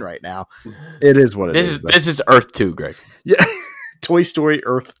in right now? It is what it is. This is Earth 2, Greg. Yeah. Toy Story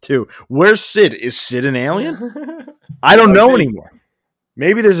Earth 2. Where's Sid? Is Sid an alien? I don't know anymore.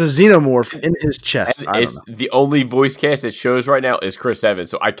 Maybe there's a xenomorph in his chest. I don't know. The only voice cast it shows right now is Chris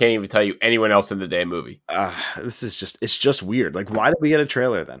Evans, so I can't even tell you anyone else in the damn movie. It's just weird. Why did we get a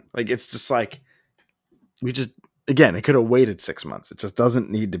trailer then? It's just it could have waited 6 months. It just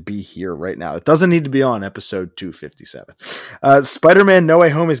doesn't need to be here right now. It doesn't need to be on episode 257. Spider-Man No Way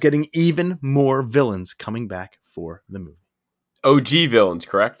Home is getting even more villains coming back for the movie. OG villains,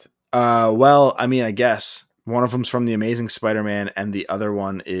 correct? Well, I mean, I guess. One of them's from The Amazing Spider-Man, and the other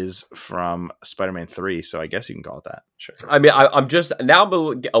one is from Spider-Man 3, so I guess you can call it that. Sure. I mean, I'm just now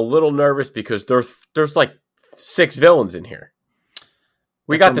a little nervous because there's 6 villains in here.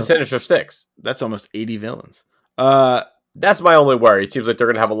 We got the Sinister Six. That's almost 80 villains. That's my only worry. It seems like they're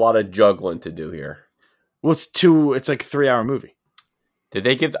going to have a lot of juggling to do here. Well, it's a 3-hour movie. Did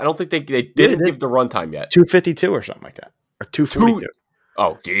they give? I don't think they didn't give the runtime yet. 252 or something like that, or 242.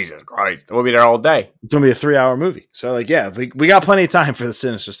 Oh, Jesus Christ. We'll be there all day. It's going to be a 3-hour movie. So, we got plenty of time for the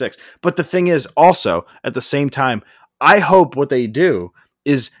Sinister Six. But the thing is, also, at the same time, I hope what they do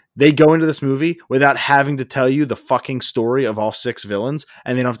is they go into this movie without having to tell you the fucking story of all 6 villains,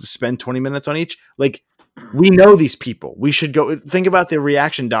 and they don't have to spend 20 minutes on each. We know these people. We should go think about the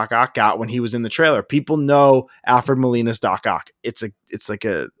reaction Doc Ock got when he was in the trailer. People know Alfred Molina's Doc Ock. It's like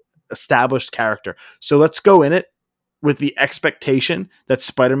a established character. So let's go in it with the expectation that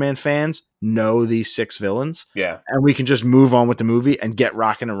Spider-Man fans know these 6 villains. Yeah. And we can just move on with the movie and get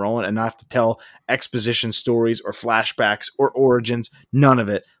rocking and rolling and not have to tell exposition stories or flashbacks or origins. None of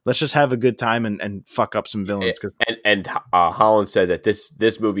it. Let's just have a good time and fuck up some villains. And Holland said that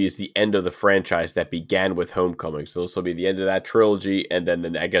this movie is the end of the franchise that began with Homecoming. So this will be the end of that trilogy. And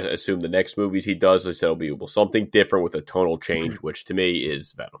then I guess assume the next movies he does, they said it'll be something different with a tonal change, which to me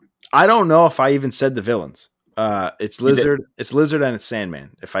is Venom. I don't know if I even said the villains. It's Lizard and it's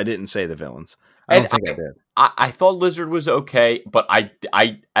Sandman. If I didn't say the villains, I don't think I did. I thought Lizard was okay, but I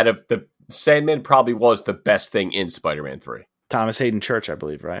out of the Sandman probably was the best thing in Spider-Man 3. Thomas Hayden Church, I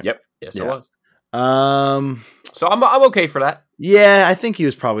believe, right? Yep. Yes, it was. So I'm okay for that. Yeah, I think he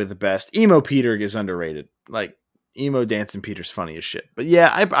was probably the best. Emo Peter is underrated. Emo Dancing Peter's funny as shit. But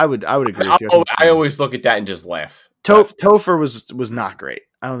yeah, I would agree with you. I always look at that and just laugh. Topher was not great.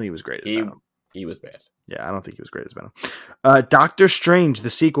 I don't think he was great as Venom. He was bad. Yeah, I don't think he was great as Venom. Doctor Strange, the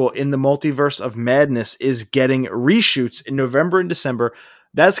sequel in the Multiverse of Madness, is getting reshoots in November and December.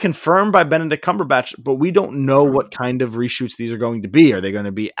 That's confirmed by Benedict Cumberbatch, but we don't know what kind of reshoots these are going to be. Are they going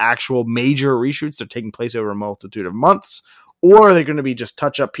to be actual major reshoots that are taking place over a multitude of months? Or are they going to be just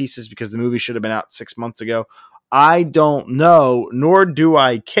touch-up pieces because the movie should have been out 6 months ago? I don't know, nor do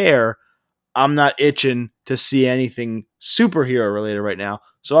I care. I'm not itching to see anything superhero related right now,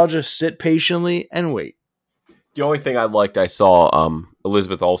 so I'll just sit patiently and wait. The only thing I saw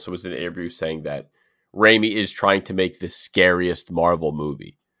Elizabeth also was in an interview saying that Raimi is trying to make the scariest Marvel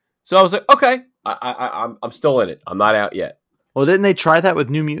movie. So I was like, okay, I'm still in it. I'm not out yet. Well, didn't they try that with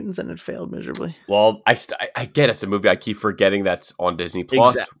New Mutants and it failed miserably? Well, I get it's a movie. I keep forgetting that's on Disney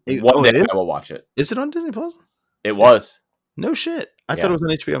Plus. Exactly. One day I will watch it. Is it on Disney Plus? It was. No shit. I thought it was on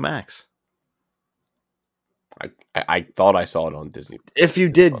HBO Max. I thought I saw it on Disney. If you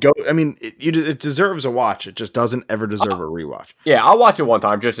did go, I mean, it deserves a watch. It just doesn't ever deserve a rewatch. Yeah, I'll watch it one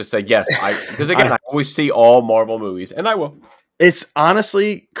time just to say yes. Because again, I always see all Marvel movies, and I will. It's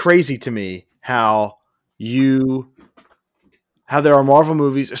honestly crazy to me how there are Marvel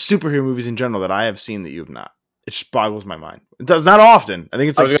movies, or superhero movies in general that I have seen that you have not. It just boggles my mind. It does not often. I think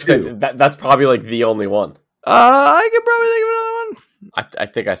it's I was gonna say that's probably the only one. I could probably think of another one. I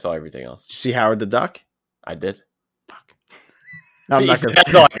think I saw everything else. Did you see Howard the Duck? I did. Fuck.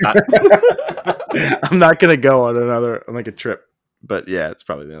 That's all I got. I'm not gonna go on a trip. But yeah, it's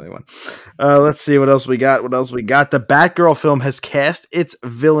probably the only one. Let's see what else we got. The Batgirl film has cast its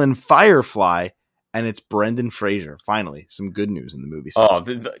villain Firefly, and it's Brendan Fraser. Finally, some good news in the movie. Oh,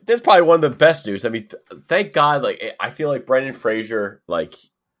 that's probably one of the best news. I mean, thank God. I feel like Brendan Fraser,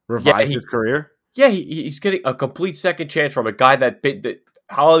 revived his career. Yeah, he's getting a complete second chance from a guy that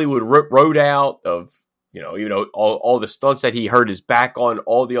Hollywood wrote out of. All the stunts that he hurt his back on,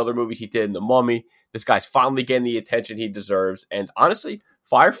 all the other movies he did in The Mummy. This guy's finally getting the attention he deserves. And honestly,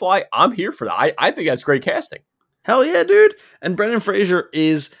 Firefly, I'm here for that. I think that's great casting. Hell yeah, dude. And Brendan Fraser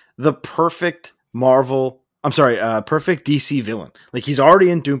is the perfect Marvel I'm sorry, perfect DC villain. Like, he's already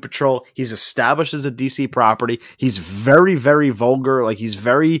in Doom Patrol. He's established as a DC property. He's very, very vulgar. Like, he's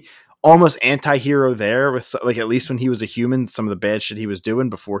very almost anti-hero there with, like, at least when he was a human, some of the bad shit he was doing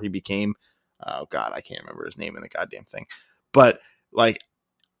before he became, oh God, I can't remember his name in the goddamn thing. But like,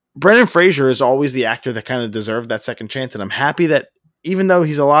 Brendan Fraser is always the actor that kind of deserved that second chance. And I'm happy that even though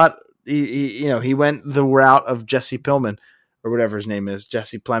he's a lot, he went the route of Jesse Pillman, or whatever his name is,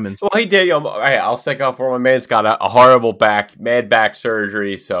 Jesse Plemons. Well, he did. I'll stick up for my man's got a horrible mad back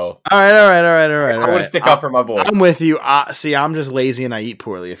surgery. So all right. I want to stick up for my boy. I'm with you. See, I'm just lazy and I eat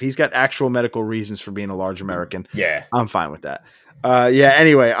poorly. If he's got actual medical reasons for being a large American, yeah, I'm fine with that. Yeah.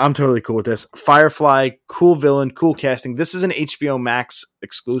 Anyway, I'm totally cool with this. Firefly, cool villain, cool casting. This is an HBO Max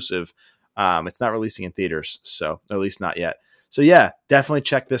exclusive. It's not releasing in theaters, so at least not yet. So yeah, definitely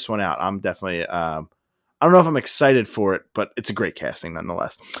check this one out. I'm definitely. I don't know if I'm excited for it, but it's a great casting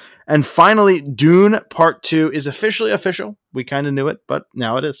nonetheless. And finally, Dune Part 2 is officially official. We kind of knew it, but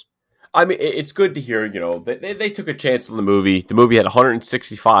now it is. I mean, it's good to hear, they took a chance on the movie. The movie had a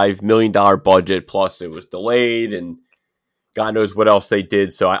 $165 million budget, plus it was delayed, and God knows what else they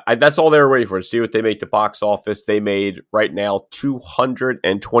did. So that's all they were waiting for, to see what they make the box office. They made, right now,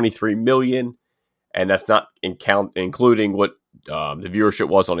 $223 million, and that's not including what the viewership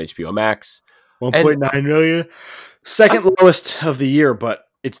was on HBO Max. 1.9 million. Second lowest of the year, but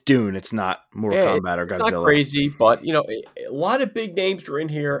it's Dune. It's not Mortal Kombat or Godzilla. It's not crazy, but a lot of big names are in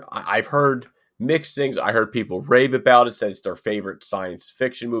here. I've heard mixed things. I heard people rave about it, said it's their favorite science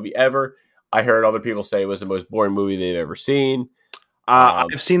fiction movie ever. I heard other people say it was the most boring movie they've ever seen.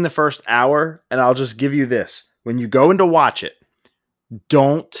 I've seen the first hour, and I'll just give you this. When you go in to watch it,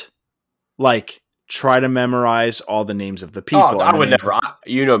 don't try to memorize all the names of the people. I would never.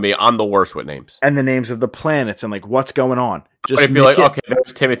 You know me. I'm the worst with names. And the names of the planets and what's going on. Just be like, okay,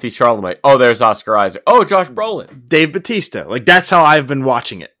 there's Timothy Chalamet. Oh, there's Oscar Isaac. Oh, Josh Brolin. Dave Bautista. That's how I've been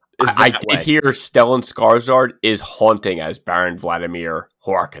watching it. I did hear Stellan Skarsgård is haunting as Baron Vladimir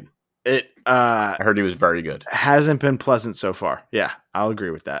Horkin. I heard he was very good. Hasn't been pleasant so far. Yeah, I'll agree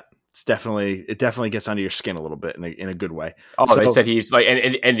with that. It definitely gets under your skin a little bit in a good way. Oh, they said he's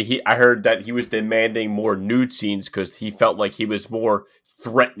I heard that he was demanding more nude scenes because he felt like he was more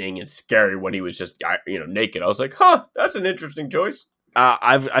threatening and scary when he was just naked. I was like, that's an interesting choice.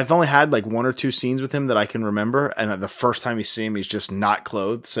 I've only had one or two scenes with him that I can remember, and the first time you see him, he's just not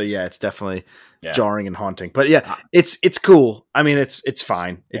clothed. So yeah, it's definitely jarring and haunting. But yeah, it's cool. I mean, it's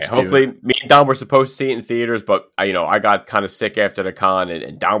fine. Hopefully, me and Dom were supposed to see it in theaters, but I got kind of sick after the con,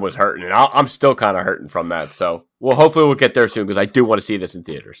 and Dom was hurting, and I'm still kind of hurting from that. So hopefully we'll get there soon because I do want to see this in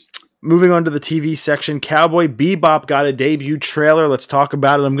theaters. Moving on to the TV section, Cowboy Bebop got a debut trailer. Let's talk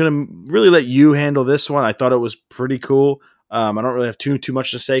about it. I'm going to really let you handle this one. I thought it was pretty cool. I don't really have too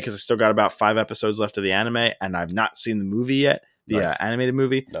much to say because I still got about 5 episodes left of the anime, and I've not seen the movie yet, the animated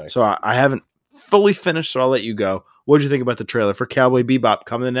movie. Nice. So I haven't fully finished, so I'll let you go. What did you think about the trailer for Cowboy Bebop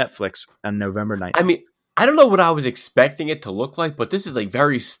coming to Netflix on November 9th? I mean, I don't know what I was expecting it to look like, but this is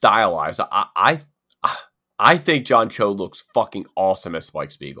very stylized. I think John Cho looks fucking awesome as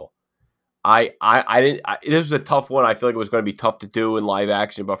Spike Spiegel. This was a tough one. I feel like it was going to be tough to do in live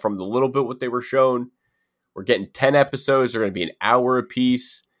action, but from the little bit what they were shown, we're getting 10 episodes. They're going to be an hour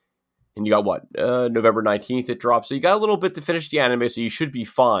apiece. And you got November 19th it drops. So you got a little bit to finish the anime, so you should be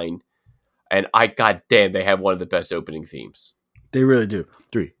fine. And goddamn, they have one of the best opening themes. They really do.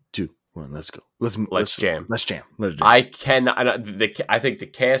 3, 2, 1, let's go. Let's jam. Let's jam. I think the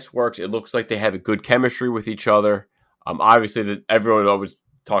cast works. It looks like they have a good chemistry with each other. Obviously, everyone always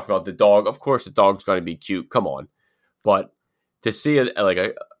talk about the dog. Of course, the dog's going to be cute. Come on. But to see a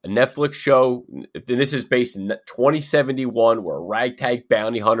Netflix show, and this is based in 2071, where ragtag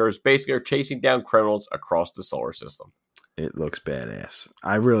bounty hunters basically are chasing down criminals across the solar system. It looks badass.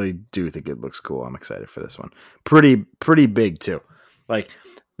 I really do think it looks cool. I'm excited for this one. Pretty big too.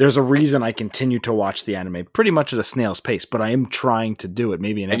 There's a reason I continue to watch the anime pretty much at a snail's pace, but I am trying to do it.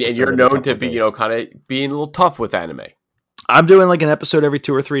 Maybe and you're known to be kind of being a little tough with anime. I'm doing an episode every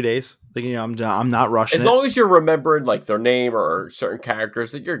 2 or 3 days. I'm not rushing. As long as you're remembering their name or certain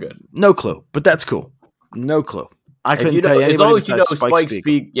characters, that you're good. No clue, but that's cool. No clue. I couldn't tell you anybody. As long as you know Spike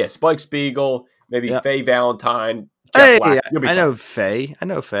Spiegel. Spike Spiegel, maybe Faye Valentine. Jet Black. I know Faye.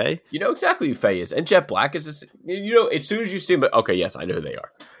 You know exactly who Faye is, and Jet Black is. As soon as you see him, okay, yes, I know who they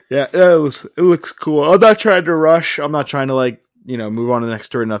are. Yeah, it looks cool. I'm not trying to rush. I'm not trying to move on to the next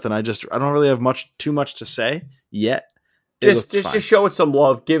story. Nothing. I don't really have too much to say yet. Just show it some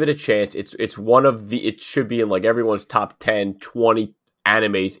love. Give it a chance. It's one of it should be in everyone's top 10, 20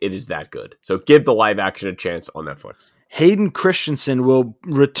 animes. It is that good. So give the live action a chance on Netflix. Hayden Christensen will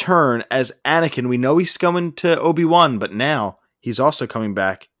return as Anakin. We know he's coming to Obi-Wan, but now he's also coming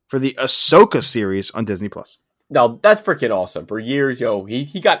back for the Ahsoka series on Disney+. Now, that's freaking awesome. For years,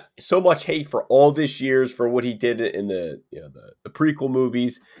 he got so much hate for all this years for what he did in the prequel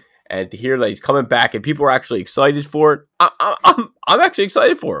movies, and to hear that he's coming back and people are actually excited for it, I'm actually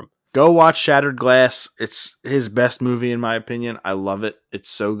excited for him. Go watch Shattered Glass. It's his best movie in my opinion. I love it. It's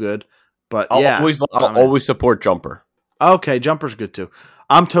so good. But I'll always support Jumper. Okay, Jumper's good too.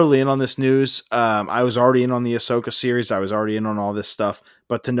 I'm totally in on this news. I was already in on the Ahsoka series. I was already in on all this stuff.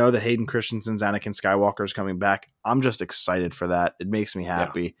 But to know that Hayden Christensen's Anakin Skywalker is coming back, I'm just excited for that. It makes me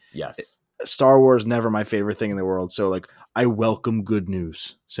happy. Yeah. Yes. Star Wars never my favorite thing in the world. So I welcome good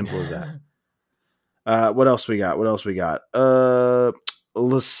news. Simple as that. What else we got?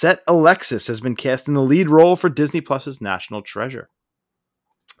 Lisette Alexis has been cast in the lead role for Disney Plus's National Treasure.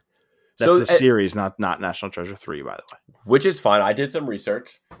 That's the series, not National Treasure 3, by the way. Which is fine. I did some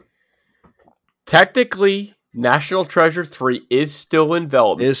research. Technically, National Treasure 3 is still in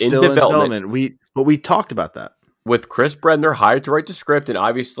development. We talked about that. With Chris Brenner hired to write the script, and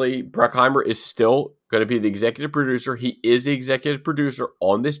obviously Bruckheimer is still going to be the executive producer. He is the executive producer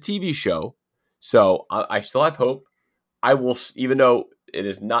on this TV show. So I still have hope. I will, even though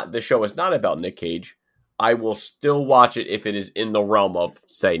the show is not about Nick Cage, I will still watch it if it is in the realm of,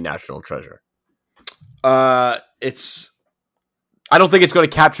 say, National Treasure. I don't think it's going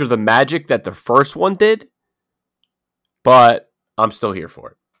to capture the magic that the first one did, but I'm still here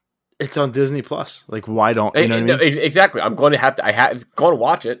for it. It's on Disney Plus. Why don't you know what I mean? Exactly. I'm going to have to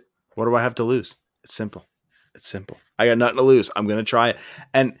watch it. What do I have to lose? It's simple. I got nothing to lose. I'm going to try it.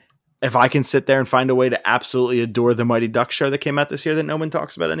 And if I can sit there and find a way to absolutely adore the Mighty Ducks show that came out this year that no one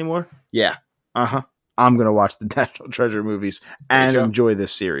talks about anymore, yeah. I'm going to watch the National Treasure movies and enjoy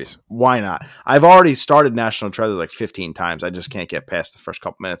this series. Why not? I've already started National Treasure 15 times. I just can't get past the first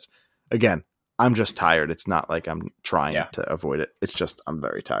couple minutes. Again, I'm just tired. It's not like I'm trying to avoid it. It's just I'm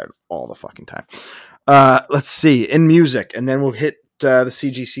very tired all the fucking time. Let's see. In music, and then we'll hit the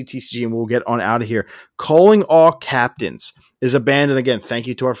CGC, TCG, and we'll get on out of here. Calling All Captains is a band, and again, thank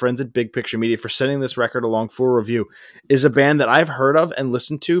you to our friends at Big Picture Media for sending this record along for review, is a band that I've heard of and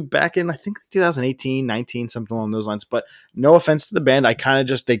listened to back in, I think, 2018, 19, something along those lines. But no offense to the band, they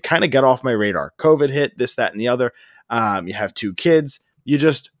kind of got off my radar. COVID hit, this, that, and the other. You have 2 kids.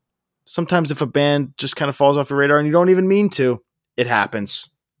 Sometimes if a band just kind of falls off your radar and you don't even mean to, it happens.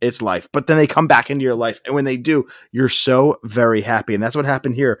 It's life. But then they come back into your life. And when they do, you're so very happy. And that's what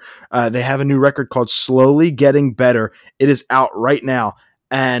happened here. They have a new record called Slowly Getting Better. It is out right now.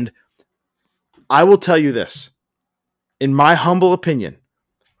 And I will tell you this. In my humble opinion,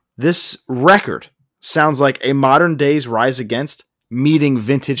 this record sounds like a modern day's Rise Against meeting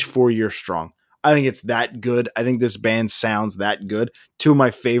vintage 4 Year Strong. I think it's that good. I think this band sounds that good. 2 of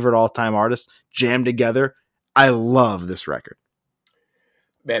my favorite all-time artists jammed together. I love this record.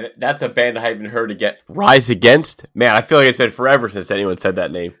 Man, that's a band I haven't heard again. Rise Against? Man, I feel like it's been forever since anyone said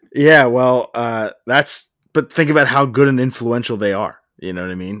that name. Yeah, well, but think about how good and influential they are. You know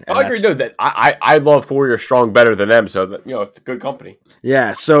what I mean? And I agree. No, that I love 4 Year Strong better than them, so that, it's a good company.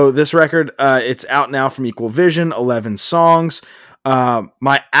 Yeah, so this record, it's out now from Equal Vision, 11 songs.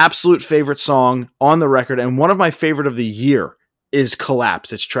 My absolute favorite song on the record, and one of my favorite of the year, is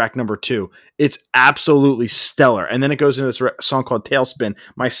Collapse. It's track number 2. It's absolutely stellar. And then it goes into this song called Tailspin,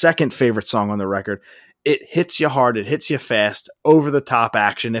 my second favorite song on the record. It hits you hard. It hits you fast. Over the top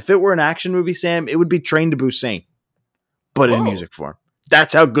action. If it were an action movie, Sam, it would be Train to Busan, but in music form.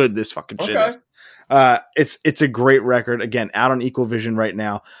 That's how good this fucking shit is. It's a great record. Again, out on Equal Vision right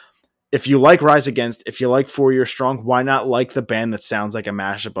now. If you like Rise Against, if you like 4 Year Strong, why not like the band that sounds like a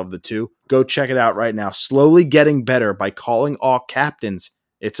mashup of the two? Go check it out right now. Slowly Getting Better by Calling All Captains.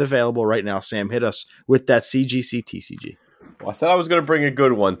 It's available right now. Sam, hit us with that CGC TCG. Well, I said I was going to bring a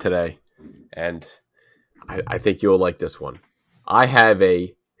good one today, and I think you'll like this one. I have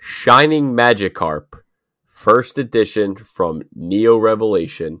a Shining Magikarp first edition from Neo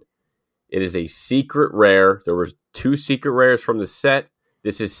Revelation. It is a secret rare. There were 2 secret rares from the set.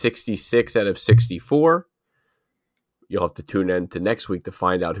 This is 66 out of 64. You'll have to tune in to next week to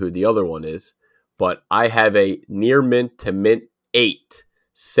find out who the other one is. But I have a near mint to mint 8.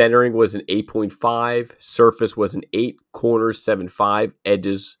 Centering was an 8.5. Surface was an 8. Corners 7.5.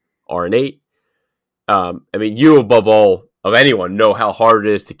 Edges are an 8. You above all of anyone know how hard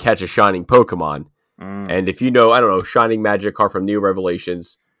it is to catch a shining Pokemon. And if you know, Shining Magikarp from Neo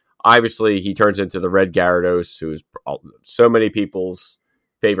Revelations, obviously he turns into the Red Gyarados, who is so many people's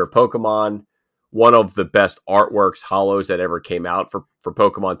favorite Pokemon. One of the best artworks, holos that ever came out for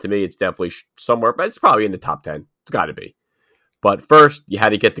Pokemon to me. It's definitely somewhere, but it's probably in the top 10. It's got to be. But first, you had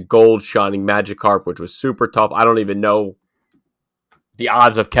to get the gold Shining Magikarp, which was super tough. I don't even know the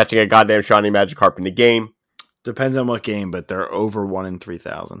odds of catching a goddamn Shining Magikarp in the game. Depends on what game, but they're over 1 in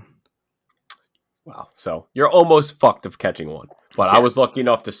 3,000. Wow. So you're almost fucked of catching one. But yeah. I was lucky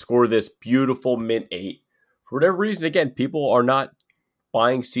enough to score this beautiful Mint 8. For whatever reason, again, people are not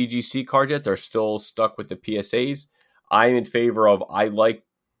buying CGC cards yet. They're still stuck with the PSAs. I'm in favor of, I like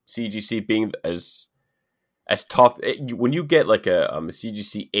CGC being as tough. When you get like a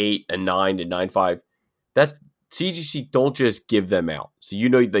CGC 8, a 9, and 9.5, that's CGC don't just give them out. So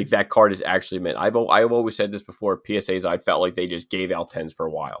like that card is actually meant. I've always said this before, PSAs, I felt like they just gave out 10s for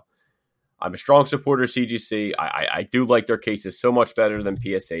a while. I'm a strong supporter of CGC. I do like their cases so much better than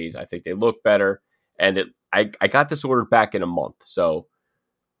PSAs. I think they look better. And I got this ordered back in a month. So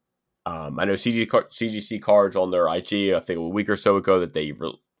I know CGC cards on their IG, I think a week or so ago, that they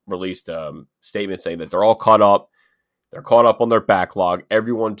released a statement saying that they're all caught up. They're caught up on their backlog.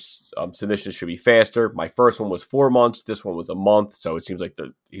 Everyone's submissions should be faster. My first one was 4 months. This one was a month. So it seems like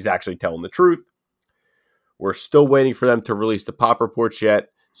he's actually telling the truth. We're still waiting for them to release the pop reports yet.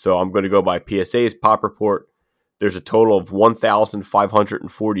 So I'm going to go by PSA's pop report. There's a total of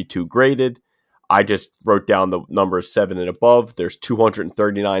 1,542 graded. I just wrote down the numbers 7 and above. There's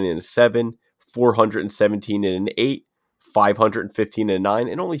 239 in a 7, 417 in an 8, 515 in a 9,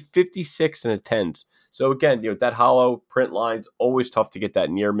 and only 56 in a 10s. So again, that hollow print line's always tough to get that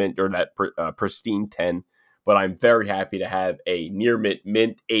near mint or that pristine 10. But I'm very happy to have a near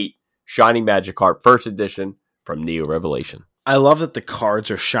mint 8 Shining Magikarp first edition from Neo Revelation. I love that the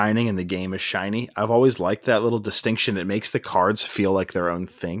cards are shining and the game is shiny. I've always liked that little distinction. It makes the cards feel like their own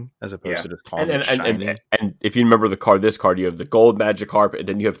thing as opposed to just calling it shiny. And if you remember this card, you have the gold Magikarp, and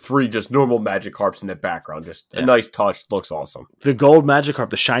then you have 3 just normal Magikarps in the background. Just a nice touch. Looks awesome. The gold Magikarp,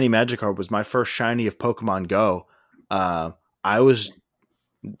 the shiny Magikarp, was my first shiny of Pokemon Go. I was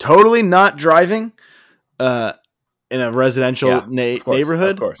totally not driving in a residential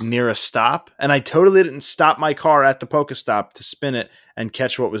neighborhood near a stop. And I totally didn't stop my car at the Pokestop to spin it and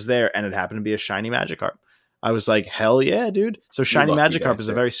catch what was there. And it happened to be a shiny Magikarp. I was like, hell yeah, dude. So shiny Magikarp is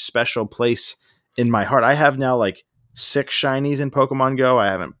a very special place in my heart. I have now like 6 shinies in Pokemon Go. I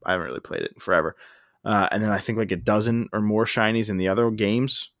haven't really played it in forever. And then I think like a dozen or more shinies in the other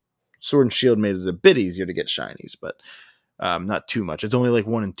games. Sword and Shield made it a bit easier to get shinies, but not too much. It's only like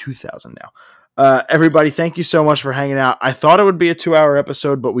 1 in 2,000 now. Everybody, thank you so much for hanging out. I thought it would be a 2-hour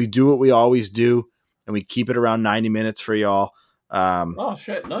episode, but we do what we always do, and we keep it around 90 minutes for y'all. Oh,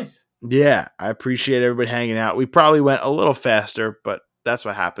 shit. Nice. Yeah, I appreciate everybody hanging out. We probably went a little faster, but that's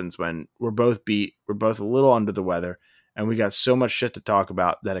what happens when we're both beat. We're both a little under the weather, and we got so much shit to talk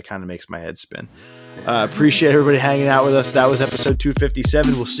about that it kind of makes my head spin. Appreciate everybody hanging out with us. That was episode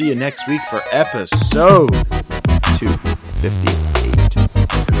 257. We'll see you next week for episode 258.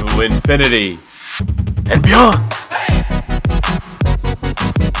 To infinity and beyond.